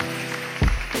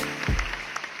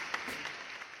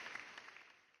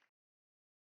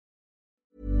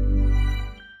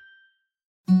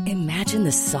 Imagine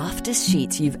the softest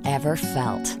sheets you've ever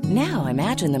felt. Now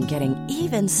imagine them getting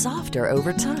even softer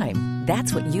over time.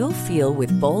 That's what you'll feel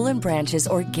with Boll & Branch's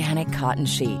organic cotton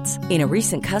sheets. In a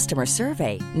recent customer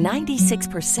survey,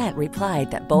 96% replied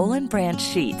that Boll & Branch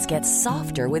sheets get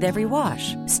softer with every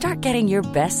wash. Start getting your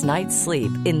best night's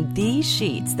sleep in these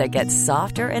sheets that get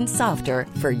softer and softer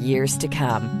for years to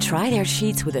come. Try their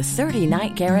sheets with a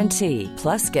 30-night guarantee.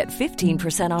 Plus, get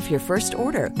 15% off your first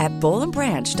order at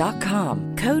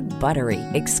BollandBranch.com. Code BUTTERY.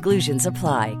 Exclusions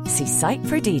apply. See site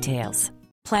for details.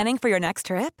 Planning for your next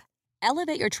trip?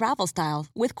 Elevate your travel style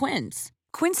with Quince.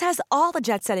 Quince has all the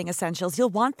jet-setting essentials you'll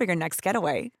want for your next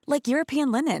getaway, like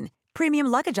European linen, premium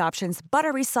luggage options,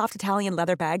 buttery soft Italian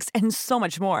leather bags, and so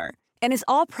much more. And is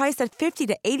all priced at 50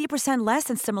 to 80% less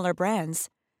than similar brands.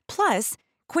 Plus,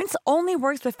 Quince only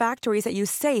works with factories that use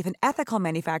safe and ethical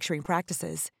manufacturing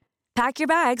practices. Pack your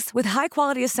bags with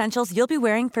high-quality essentials you'll be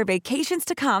wearing for vacations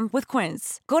to come with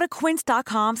Quince. Go to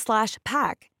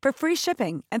quince.com/pack for free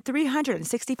shipping and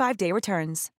 365-day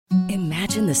returns.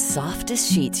 Imagine the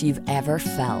softest sheets you've ever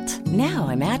felt. Now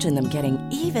imagine them getting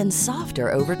even softer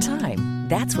over time.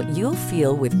 That's what you'll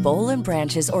feel with Boll &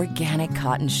 Branch's organic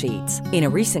cotton sheets. In a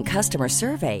recent customer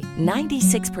survey,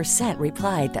 96%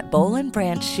 replied that Boll &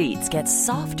 Branch sheets get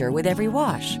softer with every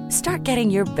wash. Start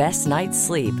getting your best night's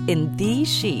sleep in these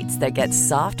sheets that get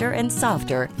softer and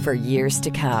softer for years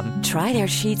to come. Try their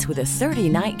sheets with a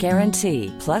 30-night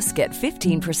guarantee. Plus, get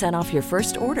 15% off your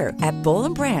first order at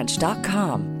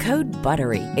BollandBranch.com. Code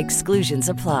BUTTERY. Exclusions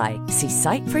apply. See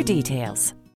site for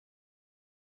details.